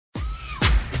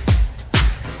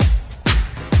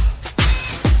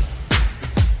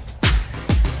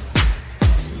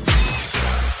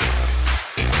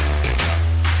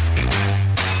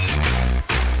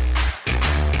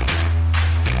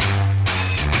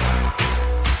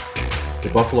The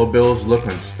Buffalo Bills look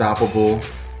unstoppable.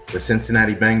 The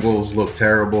Cincinnati Bengals look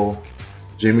terrible.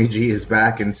 Jimmy G is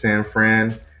back in San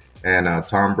Fran. And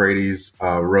Tom Brady's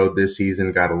road this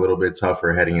season got a little bit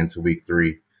tougher heading into week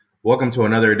 3. Welcome to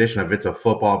another edition of It's a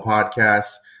Football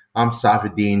Podcast. I'm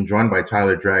Safedine, joined by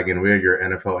Tyler Dragon. We are your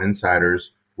NFL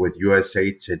insiders with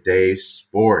USA Today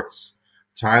Sports.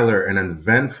 Tyler, an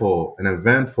eventful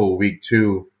week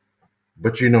 2.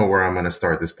 But you know where I'm going to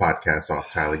start this podcast off,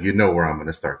 Tyler. You know where I'm going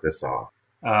to start this off.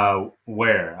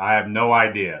 Where? I have no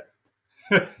idea.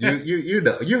 You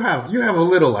know, you have a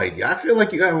little idea. I feel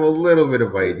like you have a little bit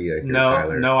of idea here,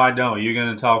 Tyler. No, I don't. You're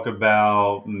going to talk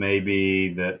about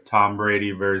maybe the Tom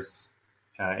Brady versus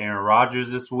Aaron Rodgers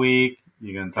this week.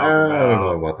 You're going to talk about I don't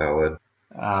know about that one.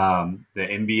 The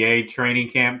NBA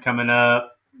training camp coming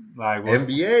up. Like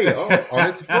NBA on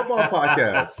It's a Football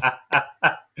Podcast.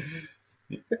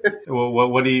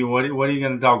 What are you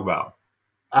going to talk about?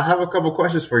 I have a couple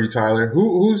questions for you, Tyler.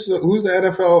 Who's the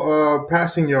NFL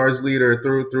passing yards leader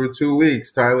through 2 weeks,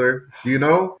 Tyler? Do you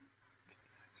know?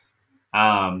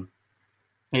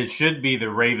 It should be the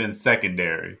Ravens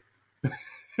secondary.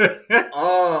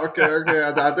 Oh, okay.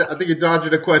 I think you're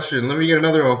dodging a question. Let me get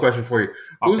another one question for you.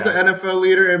 Who's the NFL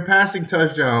leader in passing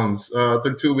touchdowns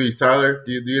through 2 weeks, Tyler?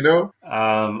 Do you know?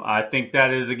 I think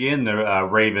that is again the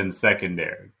Ravens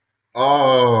secondary.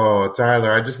 Oh,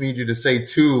 Tyler, I just need you to say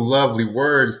two lovely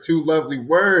words. It's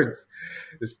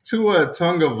Tua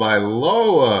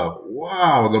Tagovailoa.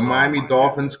 Wow, the Miami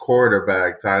Dolphins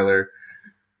quarterback, Tyler.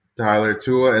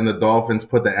 Tua and the Dolphins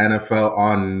put the NFL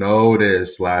on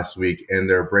notice last week in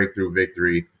their breakthrough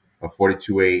victory of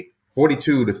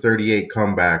 42-38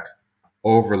 comeback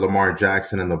over Lamar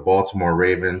Jackson and the Baltimore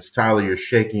Ravens. Tyler, you're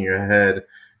shaking your head.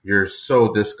 You're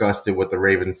so disgusted with the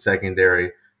Ravens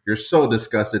secondary. You're so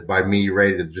disgusted by me,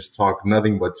 ready to just talk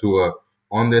nothing but Tua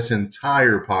on this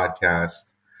entire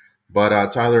podcast.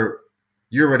 But Tyler,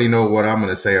 you already know what I'm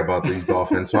going to say about these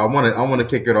Dolphins, so I want to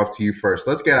kick it off to you first.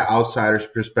 Let's get an outsider's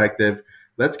perspective.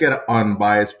 Let's get an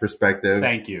unbiased perspective.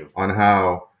 Thank you. On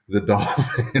how the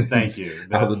Dolphins. Thank you.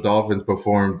 How the Dolphins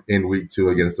performed in week 2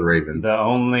 against the Ravens. The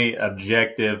only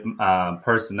objective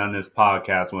person on this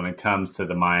podcast when it comes to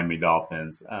the Miami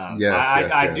Dolphins.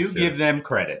 I do give them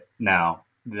credit now.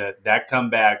 That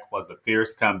comeback was a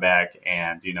fierce comeback,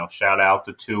 and shout out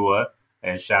to Tua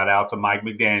and shout out to Mike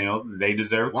McDaniel. They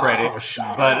deserve credit,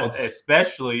 but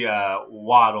especially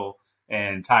Waddle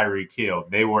and Tyreek Hill.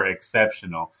 They were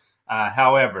exceptional.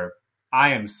 However,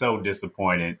 I am so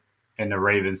disappointed in the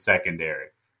Ravens secondary.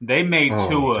 They made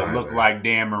Tua look like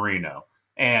Dan Marino,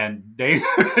 and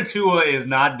Tua is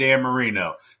not Dan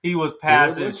Marino. He was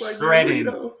passing,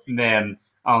 shredding them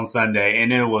on Sunday,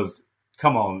 and it was.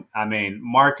 Come on. I mean,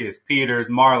 Marcus Peters,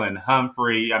 Marlon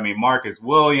Humphrey, Marcus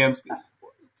Williams.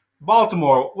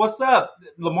 Baltimore, what's up?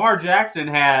 Lamar Jackson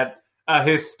had a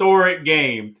historic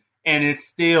game, and it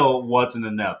still wasn't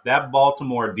enough. That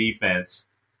Baltimore defense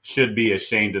should be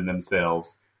ashamed of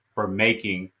themselves for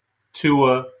making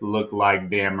Tua look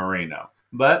like Dan Marino.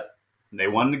 But they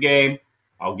won the game.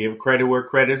 I'll give credit where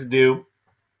credit's due.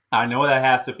 I know that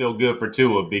has to feel good for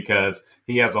Tua because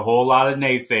he has a whole lot of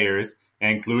naysayers,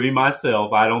 including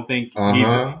myself. I don't think he's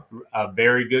a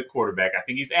very good quarterback. I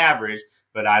think he's average,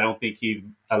 but I don't think he's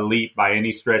elite by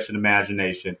any stretch of the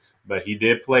imagination. But he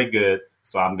did play good,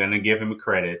 so I'm going to give him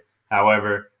credit.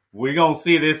 However, we're going to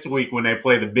see this week when they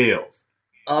play the Bills.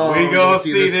 We're going to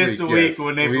see this week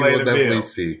when they play the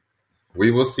Bills.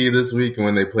 We will see this week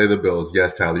when they play the Bills.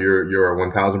 Yes, Tyler, you're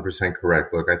 1,000%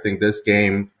 correct. Look, I think this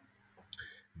game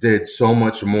did so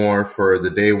much more for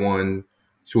the day one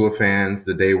Tua fans,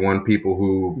 the day one people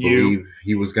who believe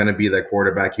he was going to be that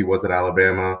quarterback he was at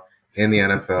Alabama in the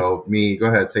NFL. Me, go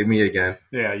ahead, say me again.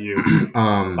 Yeah, you.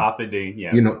 Safedine,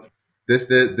 yes.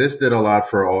 This did a lot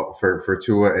for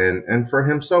Tua and for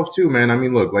himself too,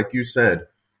 man. Look, like you said,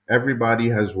 everybody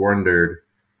has wondered,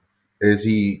 is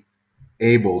he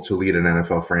able to lead an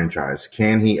NFL franchise?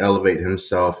 Can he elevate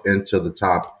himself into the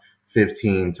top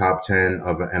 15, top 10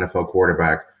 of an NFL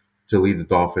quarterback to lead the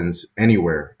Dolphins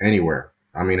anywhere?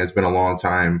 It's been a long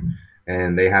time,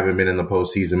 and they haven't been in the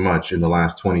postseason much in the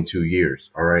last 22 years,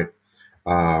 all right?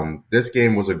 This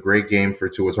game was a great game for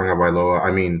Tua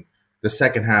Tagovailoa. The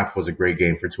second half was a great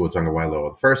game for Tua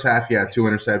Tagovailoa. The first half, he had 2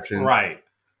 interceptions. Right.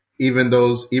 Even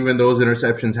those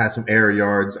interceptions had some air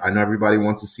yards. I know everybody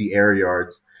wants to see air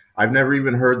yards. I've never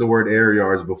even heard the word air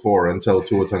yards before until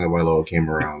Tua Tagovailoa came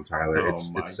around, Tyler.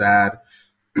 It's sad.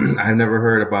 I've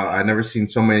never seen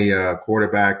so many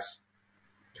quarterbacks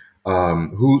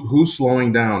who's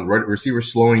slowing down,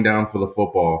 receivers slowing down for the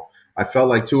football. I felt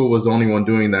like Tua was the only one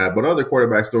doing that, but other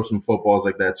quarterbacks throw some footballs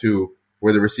like that too,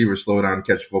 where the receivers slow down,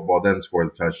 catch the football, then score the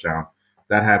touchdown.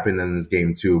 that happened in this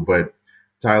game too. But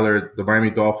Tyler, the Miami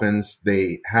Dolphins,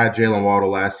 they had Jalen Waddle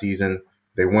last season.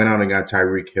 They went out and got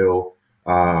Tyreek Hill.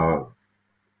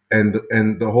 And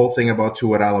the whole thing about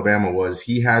Tua at Alabama was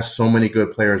he has so many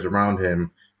good players around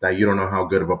him that you don't know how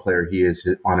good of a player he is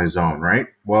on his own, right?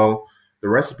 Well, the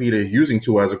recipe to using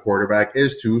Tua as a quarterback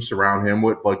is to surround him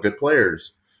with good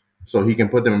players so he can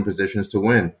put them in positions to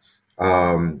win.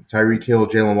 Tyreek Hill,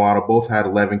 Jalen Waddle both had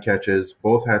 11 catches,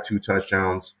 both had 2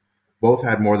 touchdowns, both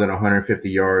had more than 150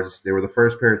 yards. They were the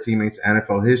first pair of teammates in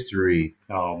NFL history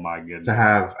to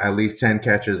have at least 10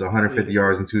 catches, 150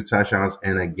 yards, and 2 touchdowns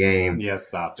in a game. Yes,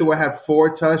 stop. Tua had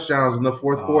 4 touchdowns in the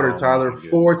fourth quarter, Tyler.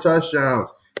 4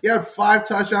 touchdowns. He had 5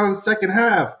 touchdowns in the second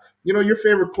half. You know, your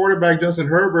favorite quarterback, Justin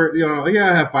Herbert, he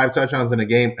didn't have 5 touchdowns in a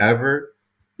game ever.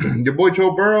 Your boy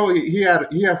Joe Burrow, he had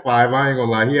 5. I ain't gonna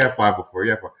lie, he had 5 before. He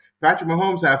had 5. Patrick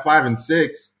Mahomes had 5 and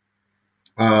 6.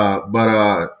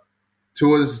 But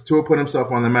Tua put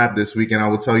himself on the map this week, and I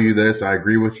will tell you this: I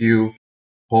agree with you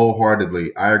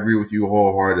wholeheartedly.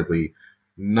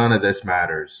 None of this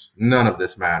matters.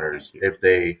 If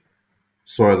they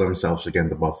soil themselves against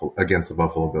the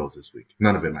Buffalo Bills this week.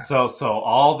 None of it matters. So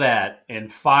all that, and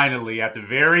finally at the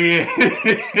very end,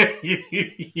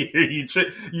 you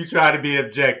try to be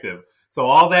objective. So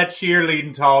all that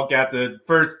cheerleading talk at the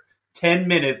first 10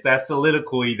 minutes, that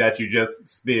soliloquy that you just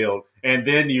spilled, and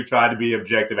then you try to be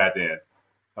objective at the end.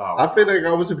 Oh. I feel like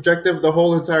I was objective the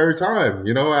whole entire time.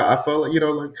 You know, I felt like,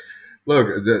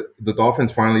 look, the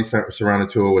Dolphins finally surrounded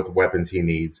Tua with the weapons he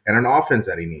needs and an offense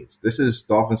that he needs. This is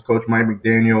Dolphins coach Mike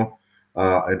McDaniel,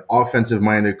 an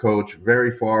offensive-minded coach, very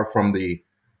far from the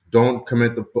don't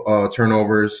commit the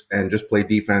turnovers and just play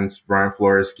defense Brian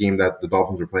Flores scheme that the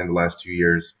Dolphins were playing the last 2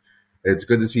 years. It's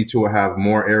good to see Tua have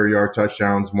more air yard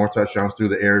touchdowns, more touchdowns through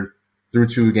the air through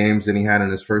 2 games than he had in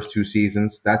his first 2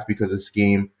 seasons. That's because of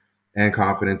scheme and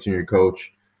confidence in your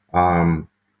coach. And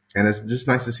it's just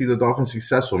nice to see the Dolphins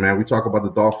successful, man. We talk about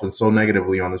the Dolphins so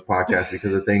negatively on this podcast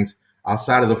because of things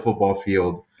outside of the football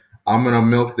field. I'm going to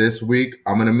milk this week.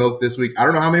 I don't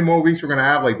know how many more weeks we're going to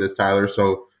have like this, Tyler.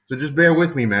 So just bear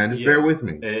with me, man. Bear with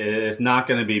me. It's not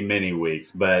going to be many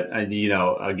weeks. But,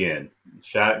 again,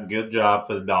 good job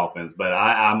for the Dolphins. But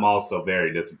I'm also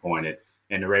very disappointed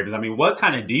in the Ravens. I mean, what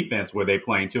kind of defense were they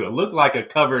playing to? It looked like a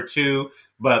cover 2,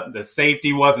 but the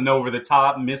safety wasn't over the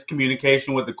top,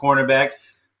 miscommunication with the cornerback.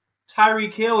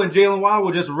 Tyreek Hill and Jalen Waddle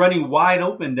were just running wide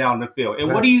open down the field.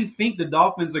 And what do you think the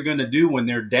Dolphins are going to do when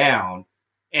they're down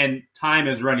and time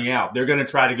is running out? They're going to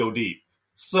try to go deep.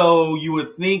 So you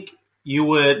would think you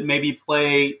would maybe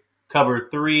play cover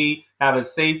 3, have a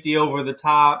safety over the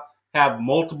top, have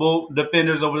multiple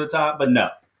defenders over the top, but no.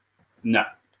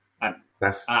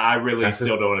 I really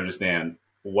still don't understand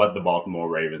what the Baltimore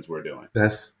Ravens were doing.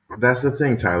 That's the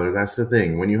thing, Tyler. That's the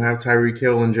thing. When you have Tyreek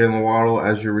Hill and Jalen Waddle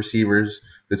as your receivers,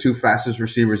 the 2 fastest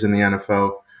receivers in the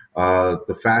NFL,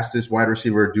 the fastest wide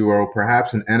receiver duo,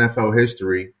 perhaps in NFL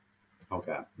history.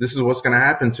 Okay. This is what's going to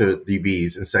happen to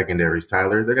DBs and secondaries,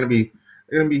 Tyler. They're going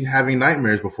to be having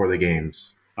nightmares before the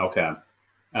games. Okay.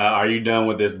 Are you done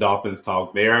with this Dolphins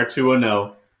talk? They are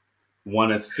 2-0.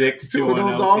 1 of 6,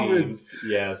 2-0 Dolphins.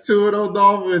 Yes. 2-0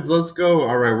 Dolphins. Let's go.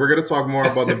 All right. We're going to talk more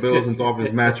about the Bills and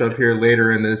Dolphins matchup here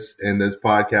later in this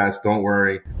podcast. Don't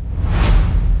worry.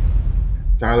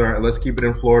 Tyler, let's keep it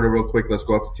in Florida real quick. Let's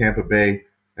go up to Tampa Bay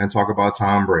and talk about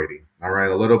Tom Brady. All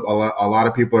right. A lot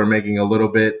of people are making a little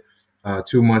bit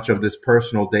too much of this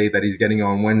personal day that he's getting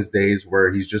on Wednesdays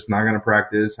where he's just not going to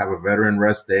practice, have a veteran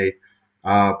rest day.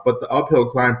 But the uphill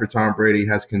climb for Tom Brady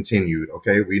has continued.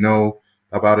 Okay. We know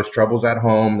about his troubles at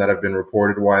home that have been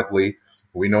reported widely.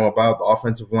 We know about the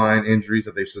offensive line injuries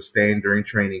that they've sustained during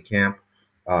training camp.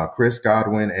 Chris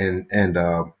Godwin and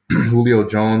Julio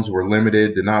Jones were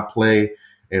limited, did not play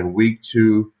in week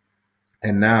 2.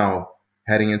 And now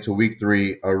heading into week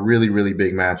 3, a really, really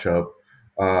big matchup.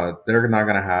 They're not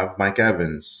going to have Mike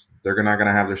Evans. They're not going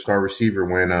to have their star receiver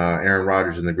when Aaron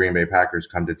Rodgers and the Green Bay Packers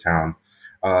come to town.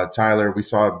 Tyler, we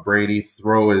saw Brady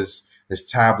throw his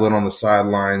tablet on the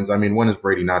sidelines. I mean, when is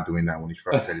Brady not doing that when he's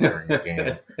frustrated during the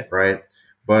game, right?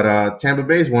 But Tampa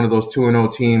Bay is one of those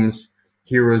 2-0 teams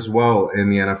here as well in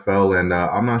the NFL, and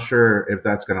I'm not sure if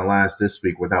that's going to last this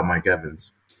week without Mike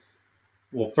Evans.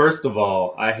 Well, first of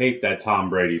all, I hate that Tom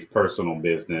Brady's personal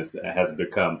business has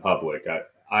become public.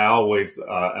 I always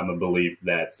am a belief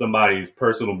that somebody's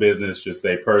personal business should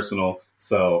stay personal,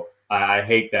 so I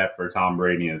hate that for Tom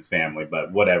Brady and his family,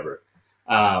 but whatever.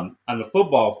 On the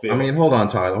football field. I mean, hold on,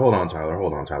 Tyler.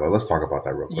 Let's talk about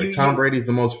that real quick. Tom Brady's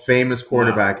the most famous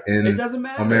quarterback in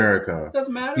America. It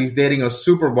doesn't matter. He's dating a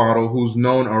supermodel who's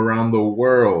known around the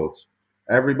world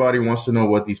Everybody wants to know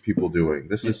what these people doing.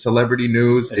 This is celebrity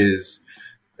news. Is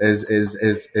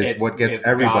what gets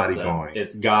everybody gossip. Going.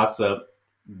 It's gossip,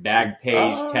 back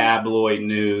page tabloid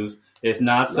news. It's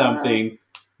not something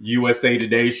USA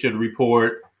Today should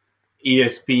report,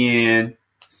 ESPN,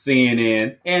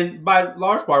 CNN, and by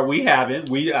large part we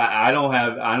haven't. I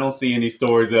don't see any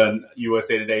stories on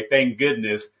USA Today. Thank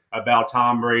goodness about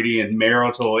Tom Brady and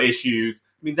marital issues.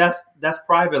 I mean that's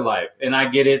private life, and I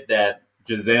get it that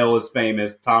Giselle is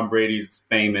famous, Tom Brady's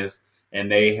famous, and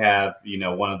they have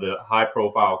one of the high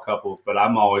profile couples. But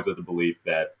I'm always of the belief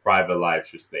that private life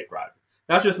should stay private.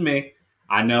 That's just me.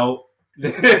 I know.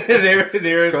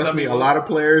 Trust me, a lot of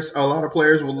players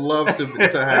would love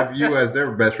to have you as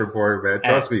their best reporter, man.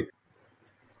 Trust me.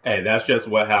 Hey, that's just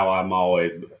how I'm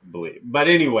always believe. But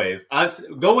anyways,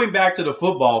 going back to the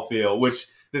football field, which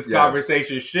this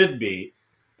conversation should be,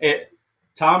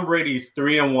 Tom Brady's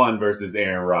 3-1 versus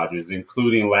Aaron Rodgers,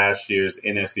 including last year's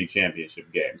NFC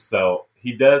Championship game. So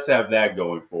he does have that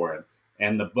going for him.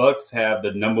 And the Bucs have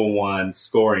the number one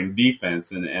scoring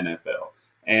defense in the NFL.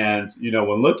 And,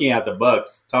 when looking at the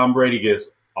Bucs, Tom Brady gets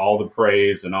all the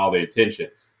praise and all the attention.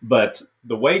 But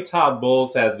the way Todd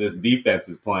Bowles has this defense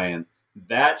is playing,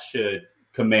 that should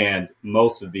command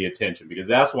most of the attention because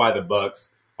that's why the Bucs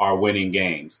are winning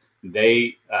games.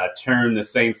 They turned the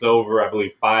Saints over, I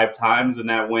believe, 5 times in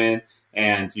that win.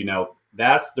 And,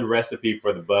 that's the recipe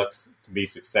for the Bucs to be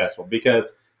successful.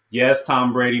 Because, yes,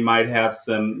 Tom Brady might have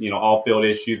some, off-field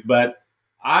issues. But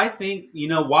I think,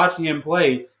 watching him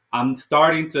play, I'm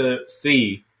starting to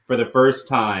see for the first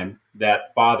time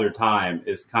that Father Time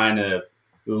is kind of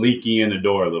leaking in the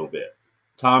door a little bit.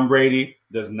 Tom Brady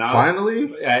does not.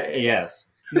 Finally? Yes.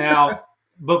 Now,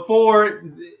 before,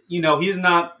 he's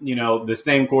not, the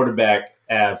same quarterback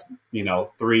as,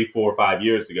 3, 4, 5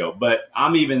 years ago. But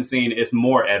I'm even seeing it's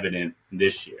more evident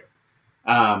this year.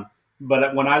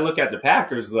 But when I look at the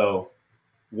Packers, though,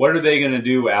 what are they going to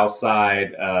do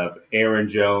outside of Aaron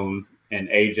Jones and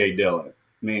A.J. Dillon?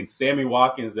 I mean, Sammy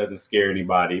Watkins doesn't scare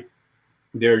anybody.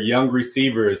 Their young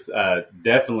receivers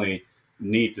definitely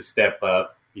need to step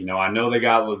up. I know they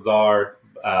got Lazard,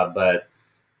 but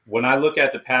when I look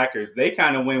at the Packers, they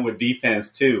kind of win with defense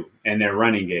too and their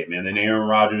running game. And then Aaron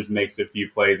Rodgers makes a few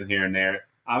plays in here and there.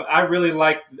 I really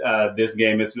like this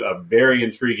game. It's a very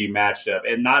intriguing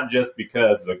matchup, and not just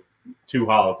because the 2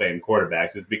 Hall of Fame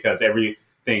quarterbacks. It's because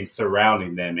everything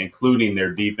surrounding them, including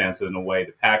their defense in the way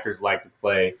the Packers like to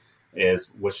play,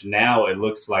 which now it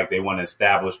looks like they want to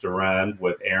establish the run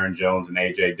with Aaron Jones and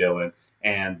A.J. Dillon.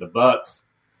 And the Bucs,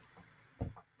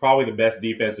 probably the best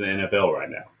defense in the NFL right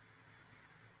now.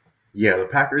 Yeah, the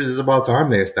Packers is about time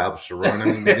they established the run. I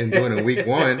mean, they didn't do it in week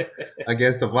 1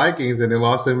 against the Vikings, and they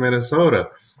lost in Minnesota.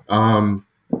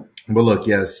 But look,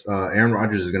 yes, Aaron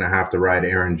Rodgers is going to have to ride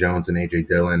Aaron Jones and A.J.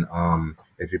 Dillon.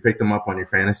 If you pick them up on your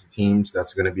fantasy teams,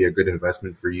 that's going to be a good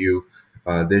investment for you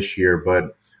this year.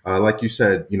 But like you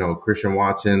said, Christian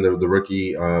Watson, the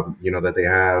rookie, that they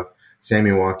have,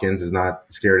 Sammy Watkins has not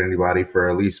scared anybody for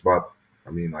at least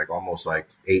almost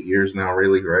 8 years now,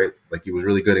 really, right? Like, he was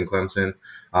really good in Clemson,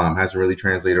 hasn't really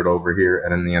translated over here at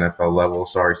the NFL level.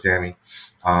 Sorry, Sammy.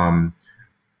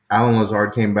 Alan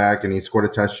Lazard came back and he scored a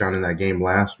touchdown in that game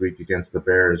last week against the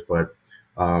Bears. But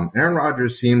Aaron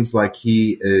Rodgers seems like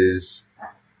he is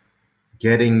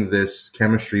getting this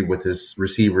chemistry with his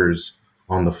receivers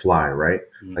on the fly, right?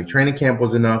 Mm-hmm. Like, training camp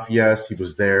was enough. Yes, he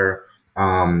was there.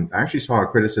 I actually saw a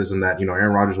criticism that,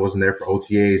 Aaron Rodgers wasn't there for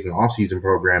OTAs and offseason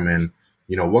program. And,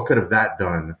 what could have that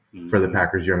done for the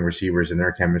Packers' young receivers and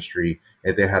their chemistry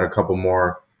if they had a couple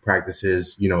more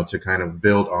practices, to kind of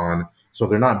build on. So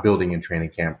they're not building in training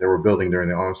camp. They were building during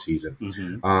the offseason.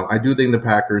 Mm-hmm. I do think the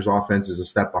Packers' offense is a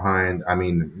step behind. I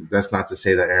mean, that's not to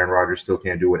say that Aaron Rodgers still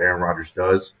can't do what Aaron Rodgers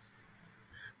does.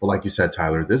 But like you said,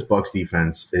 Tyler, this Bucs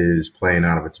defense is playing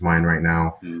out of its mind right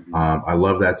now. Mm-hmm. I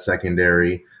love that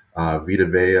secondary. Vita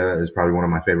Vea is probably one of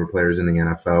my favorite players in the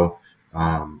NFL.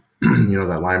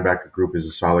 That linebacker group is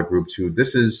a solid group too.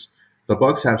 The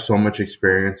Bucs have so much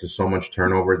experience and so much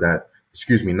turnover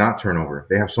not turnover.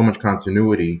 They have so much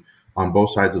continuity on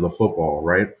both sides of the football,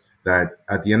 right? That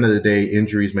at the end of the day,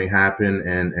 injuries may happen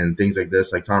and things like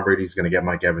this. Like, Tom Brady's going to get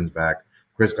Mike Evans back.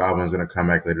 Chris Godwin's going to come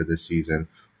back later this season.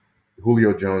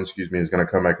 Julio Jones, is going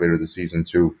to come back later this season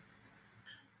too.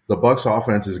 The Bucs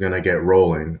offense is going to get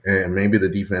rolling, and maybe the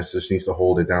defense just needs to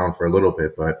hold it down for a little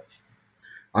bit. But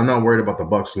I'm not worried about the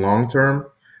Bucs long term.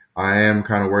 I am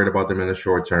kind of worried about them in the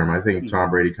short term. I think Tom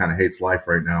Brady kind of hates life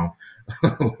right now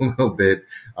a little bit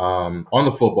on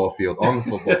the football field.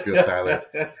 Tyler.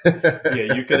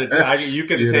 Yeah, you could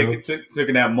have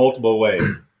taken that multiple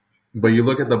ways. But you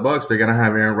look at the Bucs; they're going to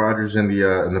have Aaron Rodgers in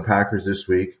the Packers this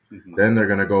week. Mm-hmm. Then they're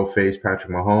going to go face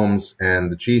Patrick Mahomes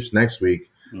and the Chiefs next week.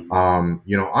 Mm-hmm.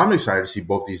 I'm excited to see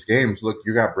both these games. Look,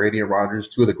 you got Brady and Rodgers,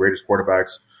 two of the greatest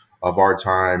quarterbacks of our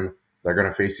time. They're going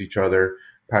to face each other.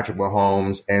 Patrick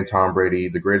Mahomes and Tom Brady,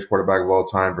 the greatest quarterback of all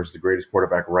time versus the greatest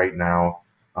quarterback right now.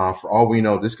 For all we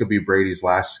know, this could be Brady's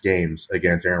last games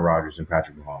against Aaron Rodgers and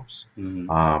Patrick Mahomes.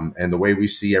 Mm-hmm. And the way we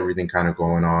see everything kind of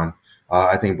going on,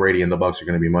 I think Brady and the Bucs are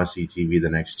going to be must-see TV the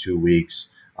next 2 weeks.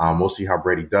 We'll see how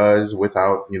Brady does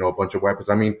without, a bunch of weapons.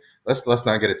 I mean, let's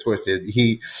not get it twisted.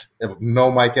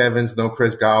 No Mike Evans, no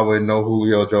Chris Godwin, no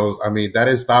Julio Jones. I mean, that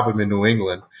didn't stop him in New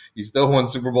England. He still won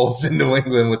Super Bowls in New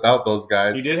England without those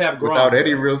guys. He did have Gronk, without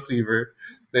any real receiver.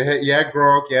 You had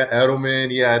Gronk, you had Edelman,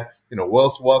 you had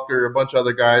Wes Welker, a bunch of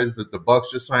other guys. The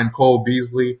Bucs just signed Cole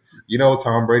Beasley.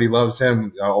 Tom Brady loves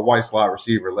him, a white slot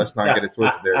receiver. Let's not get it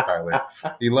twisted there, Tyler.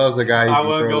 He loves a guy he can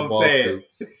throw the ball to.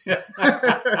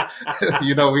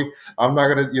 I'm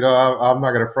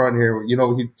not gonna front here.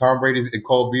 Tom Brady and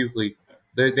Cole Beasley,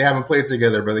 they haven't played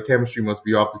together, but the chemistry must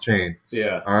be off the chain.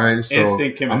 Yeah. All right. So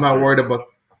instant chemistry. I'm not worried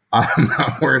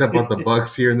about the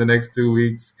Bucs here in the next 2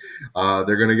 weeks.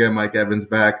 They're going to get Mike Evans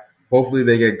back. Hopefully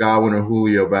they get Godwin or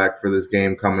Julio back for this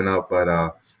game coming up. But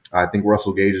I think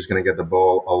Russell Gage is going to get the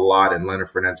ball a lot, and Leonard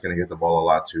Fournette's going to get the ball a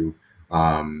lot too.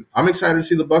 I'm excited to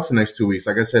see the Bucs the next 2 weeks,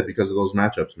 like I said, because of those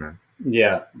matchups, man.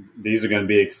 Yeah, these are going to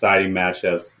be exciting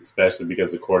matchups, especially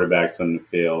because the quarterback's on the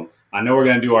field. I know we're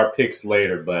going to do our picks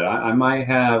later, but I might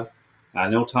have – I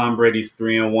know Tom Brady's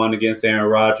 3-1 against Aaron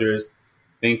Rodgers.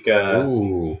 I think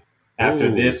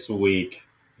after this week,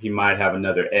 he might have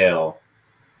another L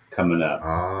coming up.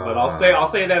 But I'll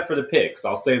say that for the picks.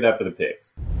 I'll save that for the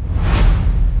picks.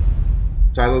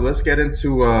 Tyler, let's get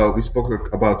into we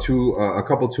spoke about a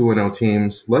couple 2-0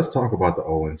 teams. Let's talk about the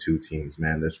 0-2 teams,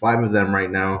 man. There's 5 of them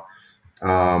right now.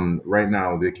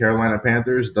 The Carolina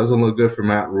Panthers doesn't look good for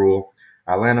Matt Rule.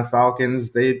 Atlanta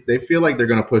Falcons, they feel like they're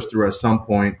going to push through at some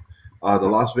point. The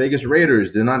Las Vegas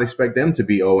Raiders did not expect them to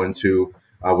be 0-2.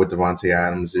 With Devontae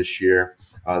Adams this year.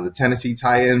 The Tennessee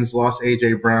Titans lost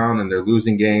A.J. Brown, and they're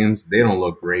losing games. They don't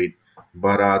look great.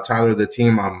 But, Tyler, the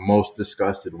team I'm most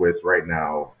disgusted with right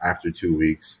now after 2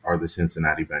 weeks are the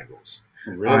Cincinnati Bengals.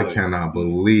 Really? I cannot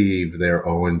believe they're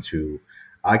 0-2.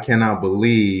 I cannot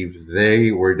believe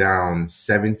they were down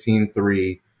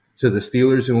 17-3 to the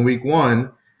Steelers in week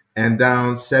 1 and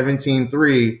down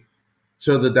 17-3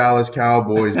 to the Dallas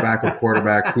Cowboys backup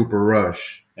quarterback Cooper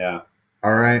Rush. Yeah.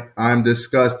 All right, I'm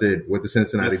disgusted with the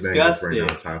Cincinnati Bengals right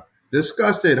now, Tyler.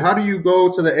 Disgusted. How do you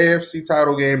go to the AFC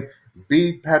title game,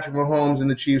 beat Patrick Mahomes and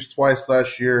the Chiefs twice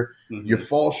last year? Mm-hmm. You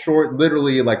fall short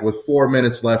literally like with 4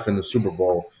 minutes left in the Super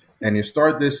Bowl. And you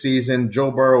start this season,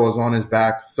 Joe Burrow is on his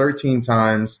back 13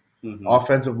 times. Mm-hmm.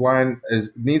 Offensive line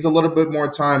needs a little bit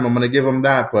more time. I'm going to give him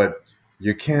that. But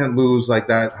you can't lose like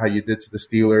that, how you did to the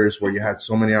Steelers, where you had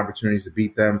so many opportunities to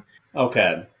beat them.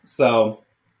 Okay, so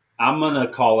I'm going to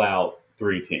call out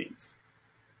 3 teams.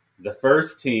 The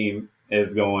first team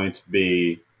is going to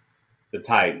be the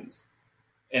Titans.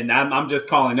 And I'm just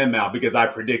calling them out because I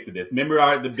predicted this.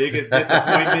 Remember the biggest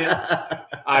disappointments?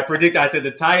 I said the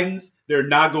Titans, they're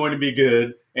not going to be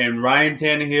good. And Ryan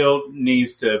Tannehill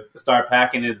needs to start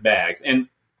packing his bags. And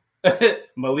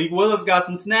Malik Willis got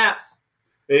some snaps.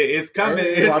 It's coming.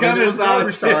 It was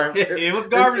garbage time. It was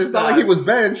garbage time. It's not like he was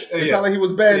benched. It's not like he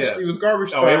was benched. It was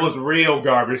garbage time. Oh, it was real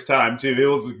garbage time, too. It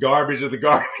was garbage of the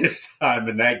garbage time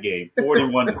in that game.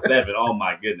 41-7. Oh,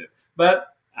 my goodness.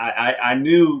 But I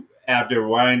knew after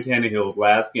Ryan Tannehill's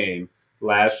last game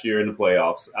last year in the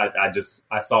playoffs,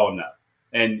 I saw enough.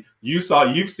 And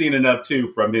you've seen enough,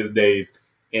 too, from his days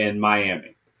in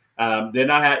Miami. Then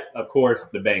I had, of course,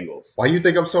 the Bengals. Why do you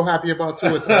think I'm so happy about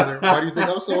Tua, Tyler? Why do you think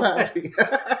I'm so happy?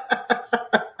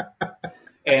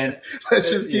 And let's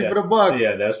just keep it a buck.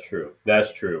 Yeah, that's true.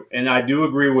 That's true. And I do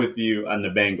agree with you on the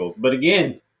Bengals. But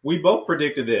again, we both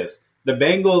predicted this. The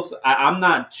Bengals, I'm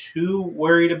not too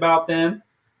worried about them.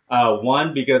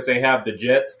 One, because they have the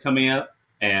Jets coming up,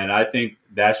 and I think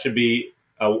that should be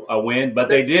a win. But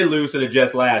they did lose to the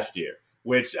Jets last year.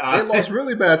 They lost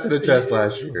really bad to the Jets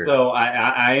last year. So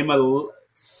I am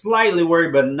slightly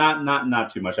worried, but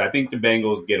not too much. I think the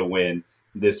Bengals get a win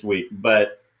this week.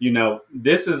 But,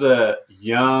 this is a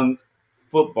young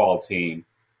football team,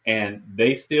 and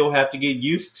they still have to get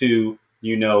used to,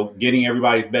 getting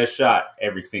everybody's best shot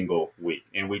every single week.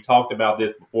 And we talked about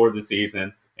this before the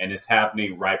season, and it's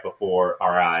happening right before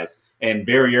our eyes, and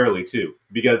very early, too.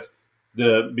 Because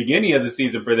the beginning of the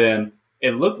season for them,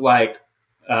 it looked like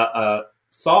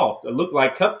soft. It looked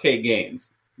like cupcake games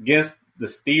against the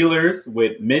Steelers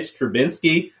with Mitch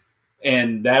Trubisky.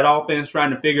 and that offense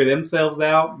trying to figure themselves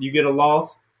out, you get a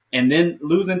loss, and then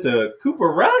losing to Cooper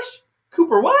Rush?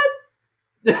 Cooper what?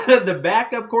 The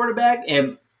backup quarterback?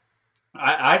 And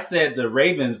I said the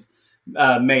Ravens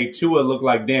made Tua look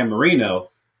like Dan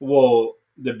Marino. Well,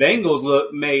 the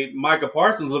Bengals made Micah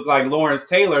Parsons look like Lawrence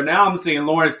Taylor. Now I'm seeing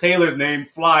Lawrence Taylor's name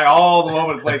fly all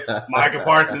over the place. Micah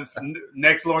Parsons,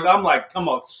 next Lawrence. I'm like, come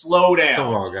on, slow down.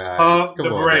 Come on, guys. Pump the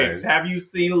brakes. Have you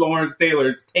seen Lawrence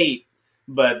Taylor's tape?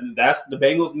 But that's the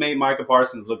Bengals made Micah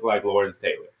Parsons look like Lawrence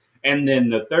Taylor. And then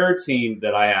the third team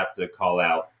that I have to call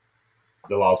out,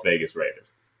 the Las Vegas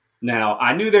Raiders. Now,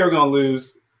 I knew they were going to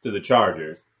lose to the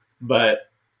Chargers, but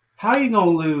how are you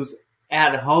going to lose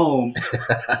at home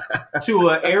to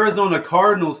an Arizona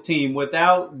Cardinals team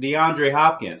without DeAndre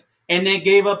Hopkins? And they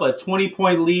gave up a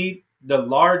 20-point lead, the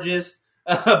largest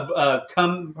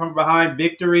come from behind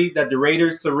victory that the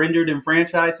Raiders surrendered in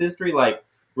franchise history. Like,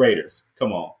 Raiders,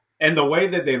 come on. And the way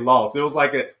that they lost, it was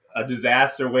like a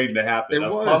disaster waiting to happen.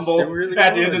 Fumble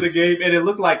at the end of the game, and it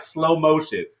looked like slow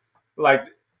motion. Like,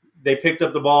 they picked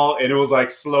up the ball, and it was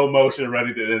like slow motion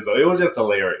running to the end zone. It was just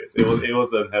hilarious. It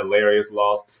was a hilarious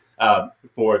loss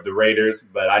for the Raiders,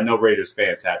 but I know Raiders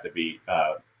fans have to be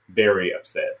very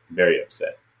upset, very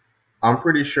upset. I'm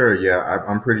pretty sure,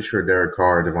 I'm pretty sure Derek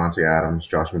Carr, Devontae Adams,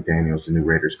 Josh McDaniels, the new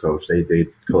Raiders coach, they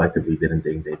collectively didn't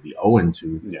think they'd be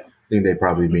 0-2. Yeah. I think they'd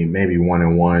probably be maybe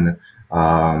 1-1.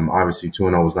 Obviously,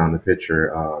 2-0 was down the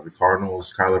picture. The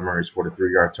Cardinals, Kyler Murray scored a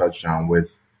 3-yard touchdown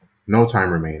with no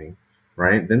time remaining,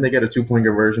 right? Then they get a 2-point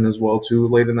conversion as well, too,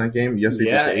 late in that game. Yes, they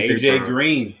did. AJ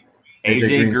Green.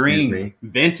 AJ Green.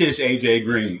 Vintage AJ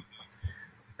Green.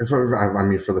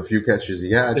 For the few catches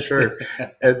he had, sure.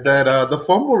 And that the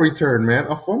fumble return, man,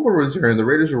 a fumble return. The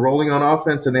Raiders were rolling on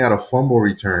offense, and they had a fumble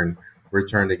return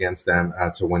returned against them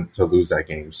to lose that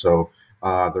game. So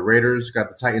the Raiders got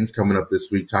the Titans coming up this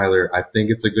week, Tyler. I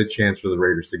think it's a good chance for the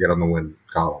Raiders to get on the win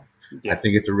column. Yeah. I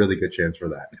think it's a really good chance for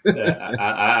that.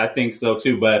 I think so,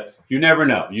 too. But you never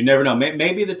know. You never know.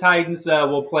 Maybe the Titans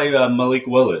will play Malik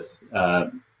Willis.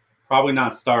 Probably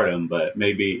not start him, but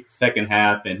maybe second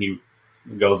half, and he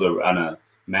goes on a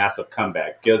massive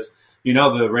comeback. Because,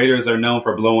 the Raiders are known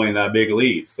for blowing big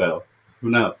leads. So who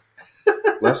knows?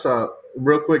 Let's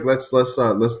real quick. Let's touch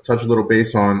a little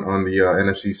base on the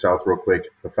NFC South real quick.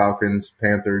 The Falcons,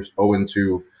 Panthers,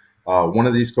 0-2. One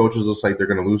of these coaches looks like they're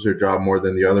going to lose their job more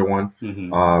than the other one.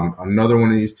 Mm-hmm. Another one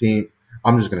of these teams.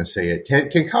 I'm just going to say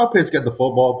it. Can Kyle Pitts get the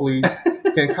football, please?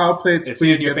 Can Kyle Pitts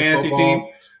please get the football? Team?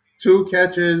 2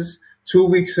 catches, 2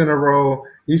 weeks in a row.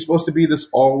 He's supposed to be this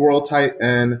all-world tight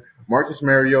end. Marcus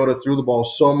Mariota threw the ball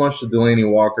so much to Delaney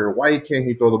Walker. Why can't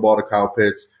he throw the ball to Kyle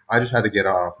Pitts? I just had to get it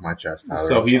off my chest, Tyler.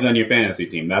 So he's on your fantasy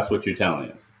team. That's what you're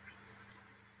telling us.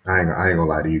 I ain't gonna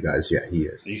lie to you guys. Yeah, he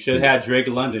is. You should have Drake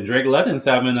London. Drake London's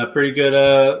having a pretty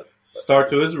good start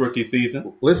to his rookie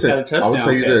season. Listen, I would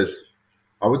tell you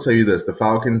this. The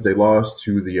Falcons, they lost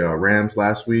to the Rams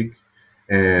last week.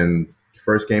 And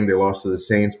first game, they lost to the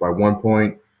Saints by 1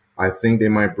 point. I think they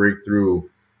might break through.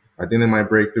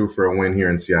 For a win here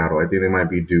in Seattle. I think they might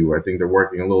be due. I think they're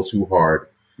working a little too hard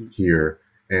here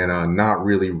and not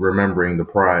really remembering the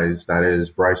prize that is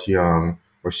Bryce Young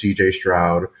or C.J.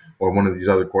 Stroud or one of these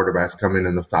other quarterbacks coming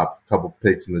in the top couple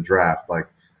picks in the draft. Like,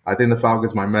 I think the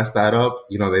Falcons might mess that up.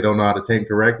 They don't know how to tank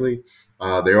correctly.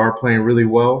 They are playing really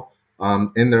well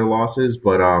in their losses,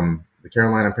 but the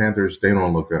Carolina Panthers, they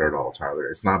don't look good at all, Tyler.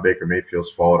 It's not Baker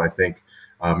Mayfield's fault. I think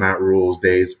Matt Rule's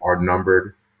days are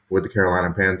numbered with the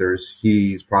Carolina Panthers.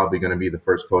 He's probably going to be the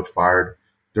first coach fired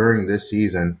during this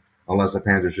season unless the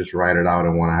Panthers just ride it out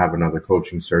and want to have another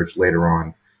coaching search later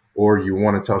on. Or you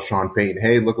want to tell Sean Payton,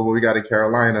 hey, look at what we got in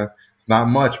Carolina. It's not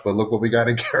much, but look what we got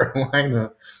in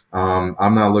Carolina.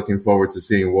 I'm not looking forward to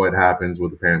seeing what happens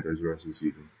with the Panthers the rest of the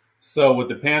season. So with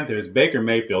the Panthers, Baker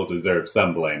Mayfield deserves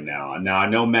some blame now. Now, I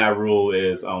know Matt Rule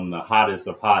is on the hottest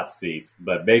of hot seats,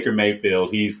 but Baker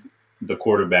Mayfield, he's the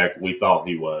quarterback we thought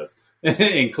he was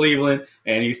in Cleveland,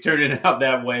 and he's turning out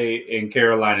that way in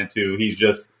Carolina too. He's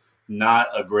just not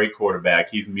a great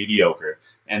quarterback. He's mediocre.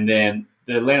 And then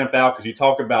the Atlanta Falcons, you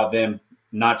talk about them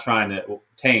not trying to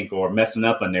tank or messing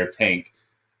up on their tank.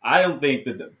 I don't think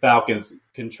that the Falcons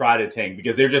can try to tank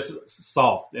because they're just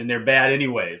soft and they're bad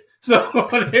anyways. So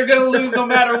they're going to lose no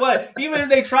matter what. Even if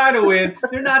they try to win,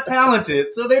 they're not talented,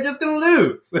 so they're just going to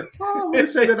lose. We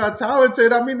say they're not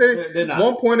talented. I mean, they're not.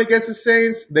 1 point against the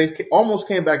Saints. They almost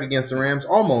came back against the Rams.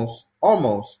 Almost.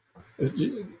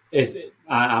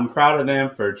 I'm proud of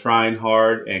them for trying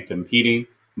hard and competing,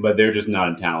 but they're just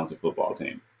not a talented football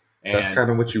team. That's kind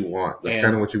of what you want. That's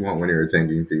kind of what you want when you're a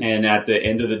tanking team. And at the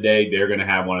end of the day, they're going to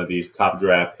have one of these top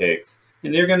draft picks.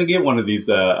 And they're going to get one of these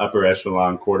upper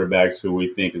echelon quarterbacks who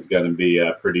we think is going to be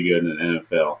pretty good in the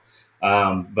NFL.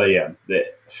 But yeah, the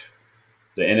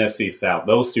NFC South,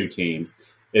 those two teams,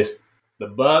 it's the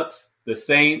Bucs, the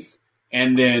Saints,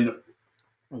 and then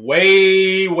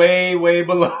way, way, way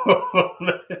below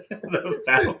the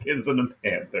Falcons and the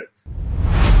Panthers.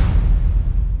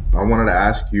 I wanted to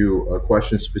ask you a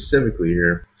question specifically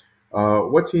here.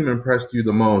 What team impressed you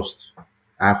the most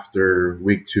after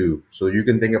week 2? So you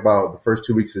can think about the first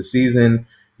 2 weeks of the season.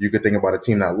 You could think about a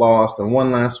team that lost and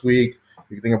won last week.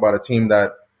 You can think about a team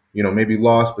that, maybe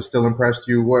lost but still impressed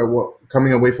you. What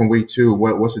coming away from week 2,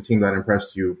 what's the team that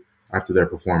impressed you after their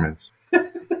performance?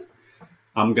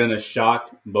 I'm going to shock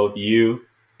both you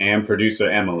and producer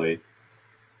Emily,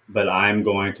 but I'm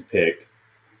going to pick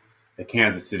the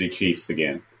Kansas City Chiefs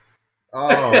again. Oh,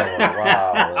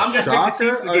 wow. I'm going to pick the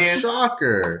Chiefs again. A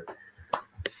shocker.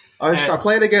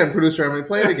 Play it again, producer Emily.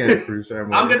 Play it again, producer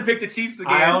Emily. I'm going to pick the Chiefs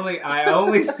again. I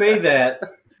only say that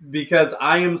because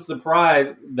I am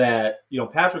surprised that,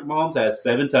 Patrick Mahomes has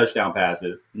 7 touchdown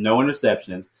passes, no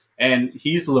interceptions, and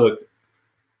he's looked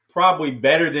probably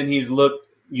better than he's looked,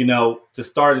 to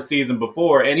start the season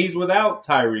before, and he's without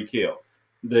Tyreek Hill.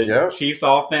 The Chiefs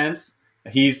offense,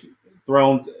 he's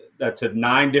thrown to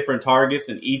 9 different targets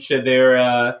in each of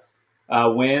their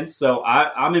wins. So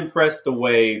I'm impressed the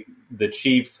way the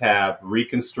Chiefs have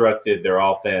reconstructed their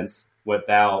offense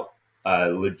without a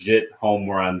legit home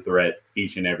run threat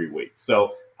each and every week.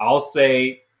 So I'll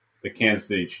say the Kansas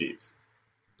City Chiefs.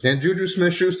 Can Juju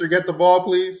Smith-Schuster get the ball,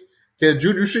 please? Can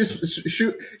Juju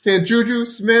Smith-Schuster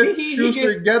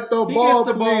get the ball, He gets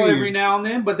the ball every now and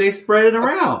then, but they spread it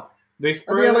around. They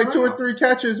had like 2 or 3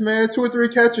 catches, man. 2 or 3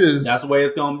 catches. That's the way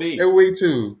it's going to be. In week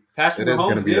 2. Patrick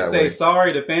Mahomes did say,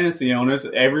 sorry to fantasy owners.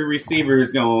 Every receiver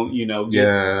is going to,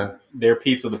 get their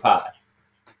piece of the pie.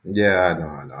 Yeah,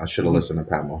 no. I should have listened to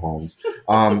Pat Mahomes.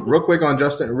 Real quick on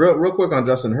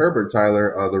Justin Herbert,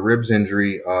 Tyler. The ribs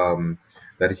injury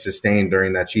that he sustained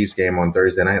during that Chiefs game on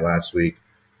Thursday night last week.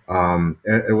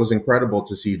 It was incredible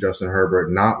to see Justin Herbert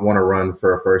not want to run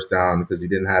for a first down because he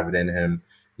didn't have it in him.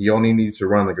 He only needs to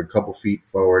run like a couple feet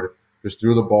forward, just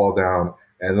threw the ball down,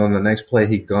 and then the next play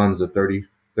he guns a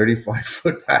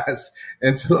 35-foot pass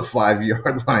into the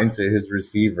 5-yard line to his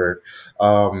receiver.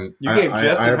 You gave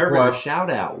Justin Herbert a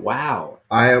shout-out. Wow.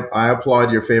 I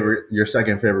applaud your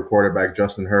second favorite quarterback,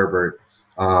 Justin Herbert,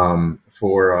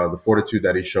 for the fortitude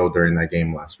that he showed during that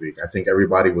game last week. I think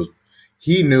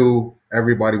he knew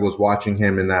everybody was watching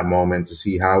him in that moment to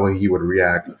see how he would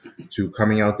react to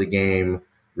coming out the game,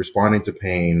 responding to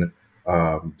pain,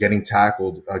 getting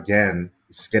tackled again,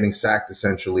 getting sacked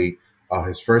essentially,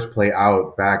 his first play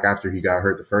out back after he got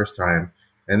hurt the first time,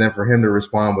 and then for him to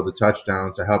respond with a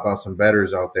touchdown to help out some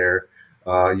bettors out there,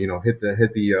 hit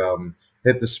the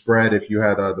spread if you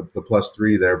had the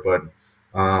 +3 there. But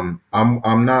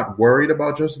I'm not worried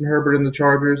about Justin Herbert and the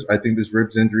Chargers. I think this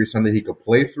ribs injury is something he could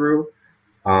play through.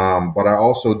 But I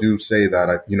also do say that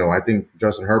I think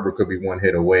Justin Herbert could be one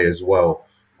hit away as well.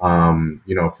 From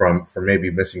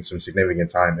maybe missing some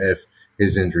significant time if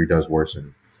his injury does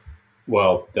worsen.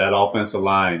 Well, that offensive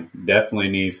line definitely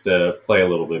needs to play a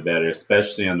little bit better,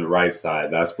 especially on the right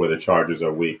side. That's where the Chargers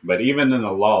are weak. But even in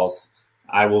a loss,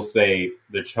 I will say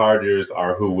the Chargers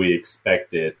are who we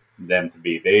expected them to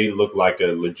be. They look like a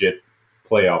legit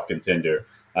playoff contender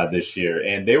this year.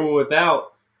 And they were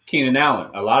without Keenan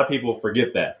Allen. A lot of people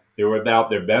forget that. They were without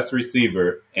their best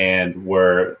receiver and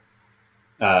were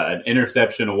an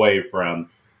interception away from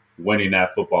winning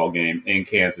that football game in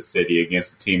Kansas City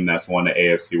against a team that's won the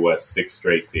AFC West 6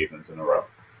 straight seasons in a row.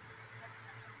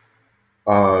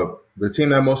 The team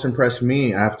that most impressed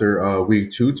me after week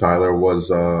 2, Tyler,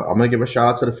 was I'm going to give a shout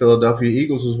out to the Philadelphia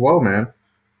Eagles as well, man.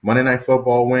 Monday Night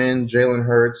Football win, Jalen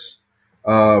Hurts.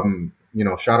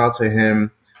 Shout out to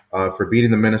him for beating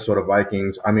the Minnesota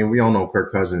Vikings. I mean, we all know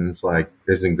Kirk Cousins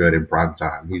isn't good in prime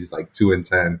time. He's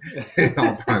 2-10 in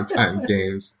all primetime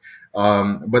games.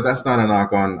 But that's not a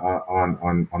knock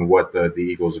on what the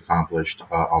Eagles accomplished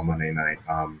on Monday night.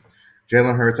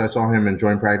 Jalen Hurts, I saw him in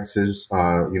joint practices,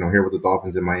 here with the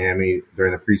Dolphins in Miami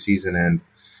during the preseason.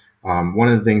 And one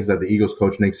of the things that the Eagles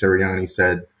coach, Nick Sirianni,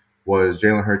 said was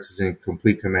Jalen Hurts is in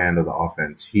complete command of the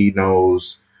offense. He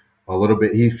knows a little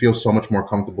bit. He feels so much more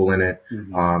comfortable in it.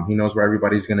 Mm-hmm. He knows where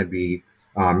everybody's going to be.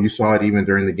 You saw it even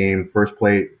during the game. First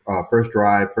play, first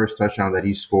drive, first touchdown that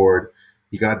he scored.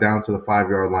 He got down to the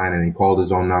 5-yard line and he called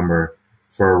his own number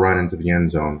for a run into the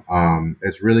end zone.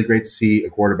 It's really great to see a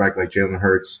quarterback like Jalen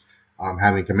Hurts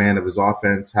having command of his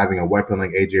offense, having a weapon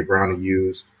like A.J. Brown to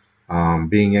use,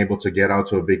 being able to get out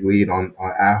to a big lead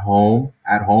at home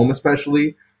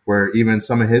especially, where even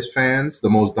some of his fans, the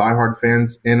most diehard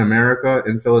fans in America,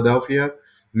 in Philadelphia,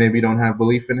 maybe don't have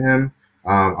belief in him.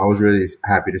 I was really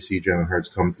happy to see Jalen Hurts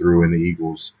come through in the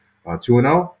Eagles.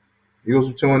 2-0?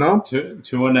 Eagles are 2-0?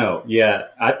 2-0. Yeah,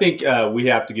 I think we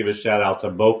have to give a shout out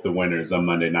to both the winners on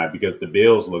Monday night because the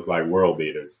Bills look like world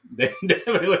beaters. They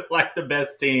definitely look like the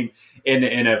best team in the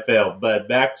NFL. But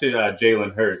back to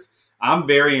Jalen Hurts, I'm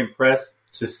very impressed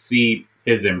to see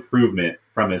his improvement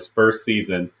from his first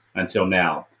season until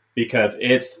now because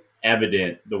it's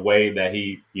evident the way that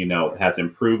he, has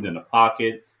improved in the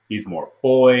pocket. He's more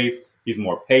poised, he's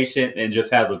more patient, and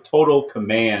just has a total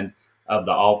command of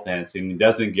the offense, and he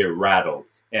doesn't get rattled.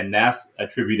 And that's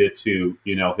attributed to,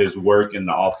 his work in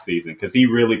the offseason because he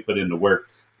really put in the work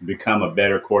to become a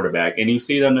better quarterback. And you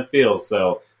see it on the field.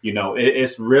 So,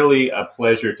 it's really a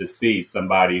pleasure to see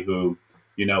somebody who,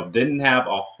 didn't have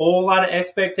a whole lot of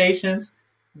expectations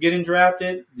getting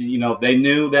drafted. They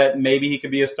knew that maybe he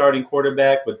could be a starting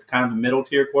quarterback, but kind of a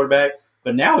middle-tier quarterback.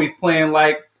 But now he's playing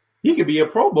like he could be a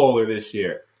Pro Bowler this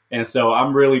year. And so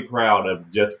I'm really proud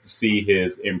of just to see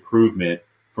his improvement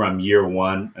from year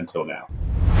one until now.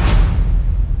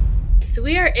 So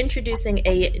we are introducing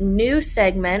a new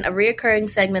segment, a reoccurring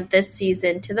segment this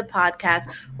season to the podcast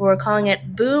where we're calling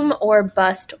it Boom or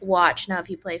Bust Watch. Now, if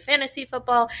you play fantasy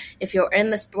football, if you're in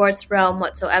the sports realm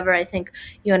whatsoever, I think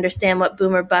you understand what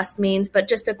boom or bust means. But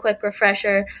just a quick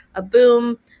refresher, a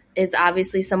boom is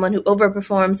obviously someone who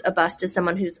overperforms. A bust is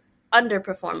someone who's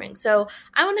underperforming. So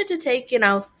I wanted to take,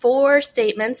 4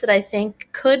 statements that I think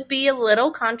could be a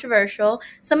little controversial.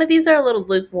 Some of these are a little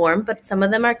lukewarm, but some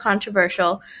of them are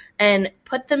controversial, and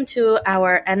put them to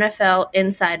our NFL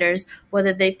insiders,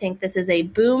 whether they think this is a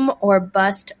boom or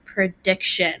bust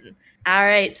prediction. All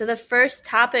right, so the first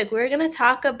topic, we're going to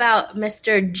talk about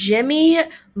Mr. Jimmy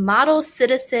Model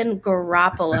Citizen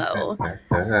Garoppolo.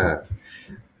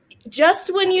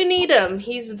 Just when you need him,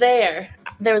 he's there.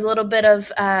 There was a little bit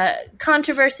of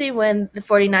controversy when the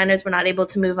 49ers were not able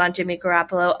to move on Jimmy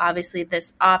Garoppolo, obviously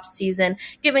this offseason,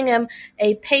 giving him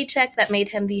a paycheck that made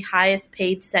him the highest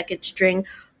paid second-string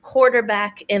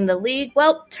quarterback in the league.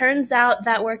 Well, turns out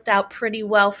that worked out pretty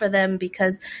well for them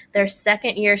because their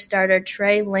second-year starter,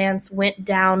 Trey Lance, went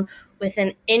down with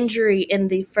an injury in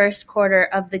the first quarter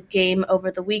of the game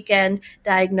over the weekend,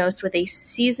 diagnosed with a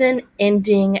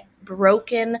season-ending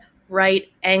broken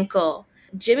right ankle.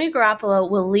 Jimmy Garoppolo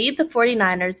will lead the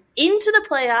 49ers into the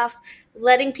playoffs,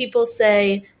 letting people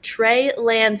say, Trey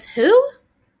Lance who?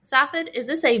 Safid, is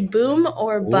this a boom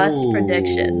or bust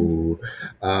prediction?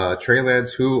 Trey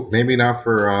Lance who? Maybe not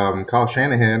for Kyle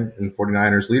Shanahan and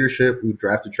 49ers leadership, who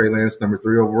drafted Trey Lance number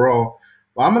 3 overall.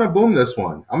 But I'm going to boom this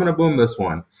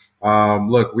one.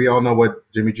 Look, we all know what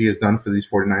Jimmy G has done for these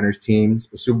 49ers teams.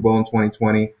 A Super Bowl in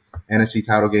 2020, NFC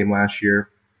title game last year.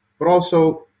 But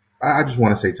also, I just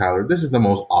want to say, Tyler, this is the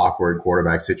most awkward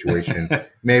quarterback situation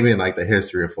maybe in like the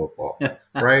history of football,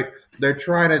 right? They're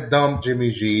trying to dump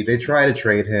Jimmy G. They try to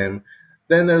trade him.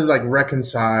 Then they're like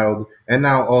reconciled. And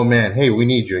now, oh man, hey, we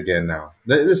need you again now.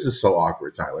 This is so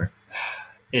awkward, Tyler.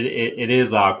 It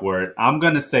is awkward. I'm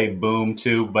going to say boom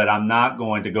too, but I'm not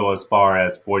going to go as far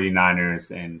as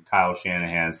 49ers and Kyle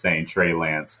Shanahan saying Trey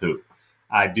Lance who.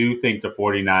 I do think the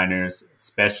 49ers,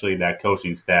 especially that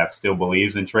coaching staff, still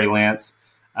believes in Trey Lance.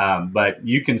 But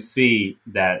you can see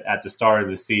that at the start of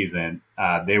the season,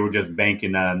 they were just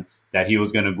banking on that he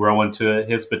was going to grow into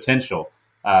his potential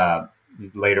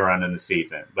later on in the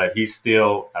season. But he's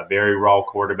still a very raw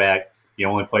quarterback. He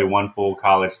only played one full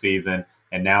college season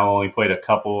and now only played a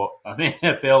couple of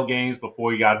NFL games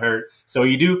before he got hurt. So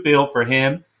you do feel for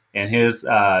him and his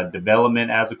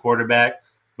development as a quarterback.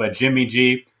 But Jimmy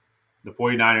G, the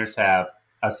 49ers have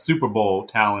a Super Bowl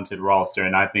talented roster,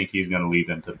 and I think he's going to lead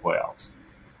them to the playoffs.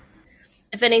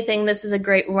 If anything, this is a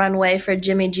great runway for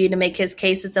Jimmy G to make his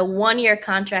case. It's a 1-year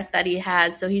contract that he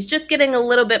has, so he's just getting a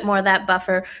little bit more of that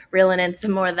buffer, reeling in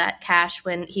some more of that cash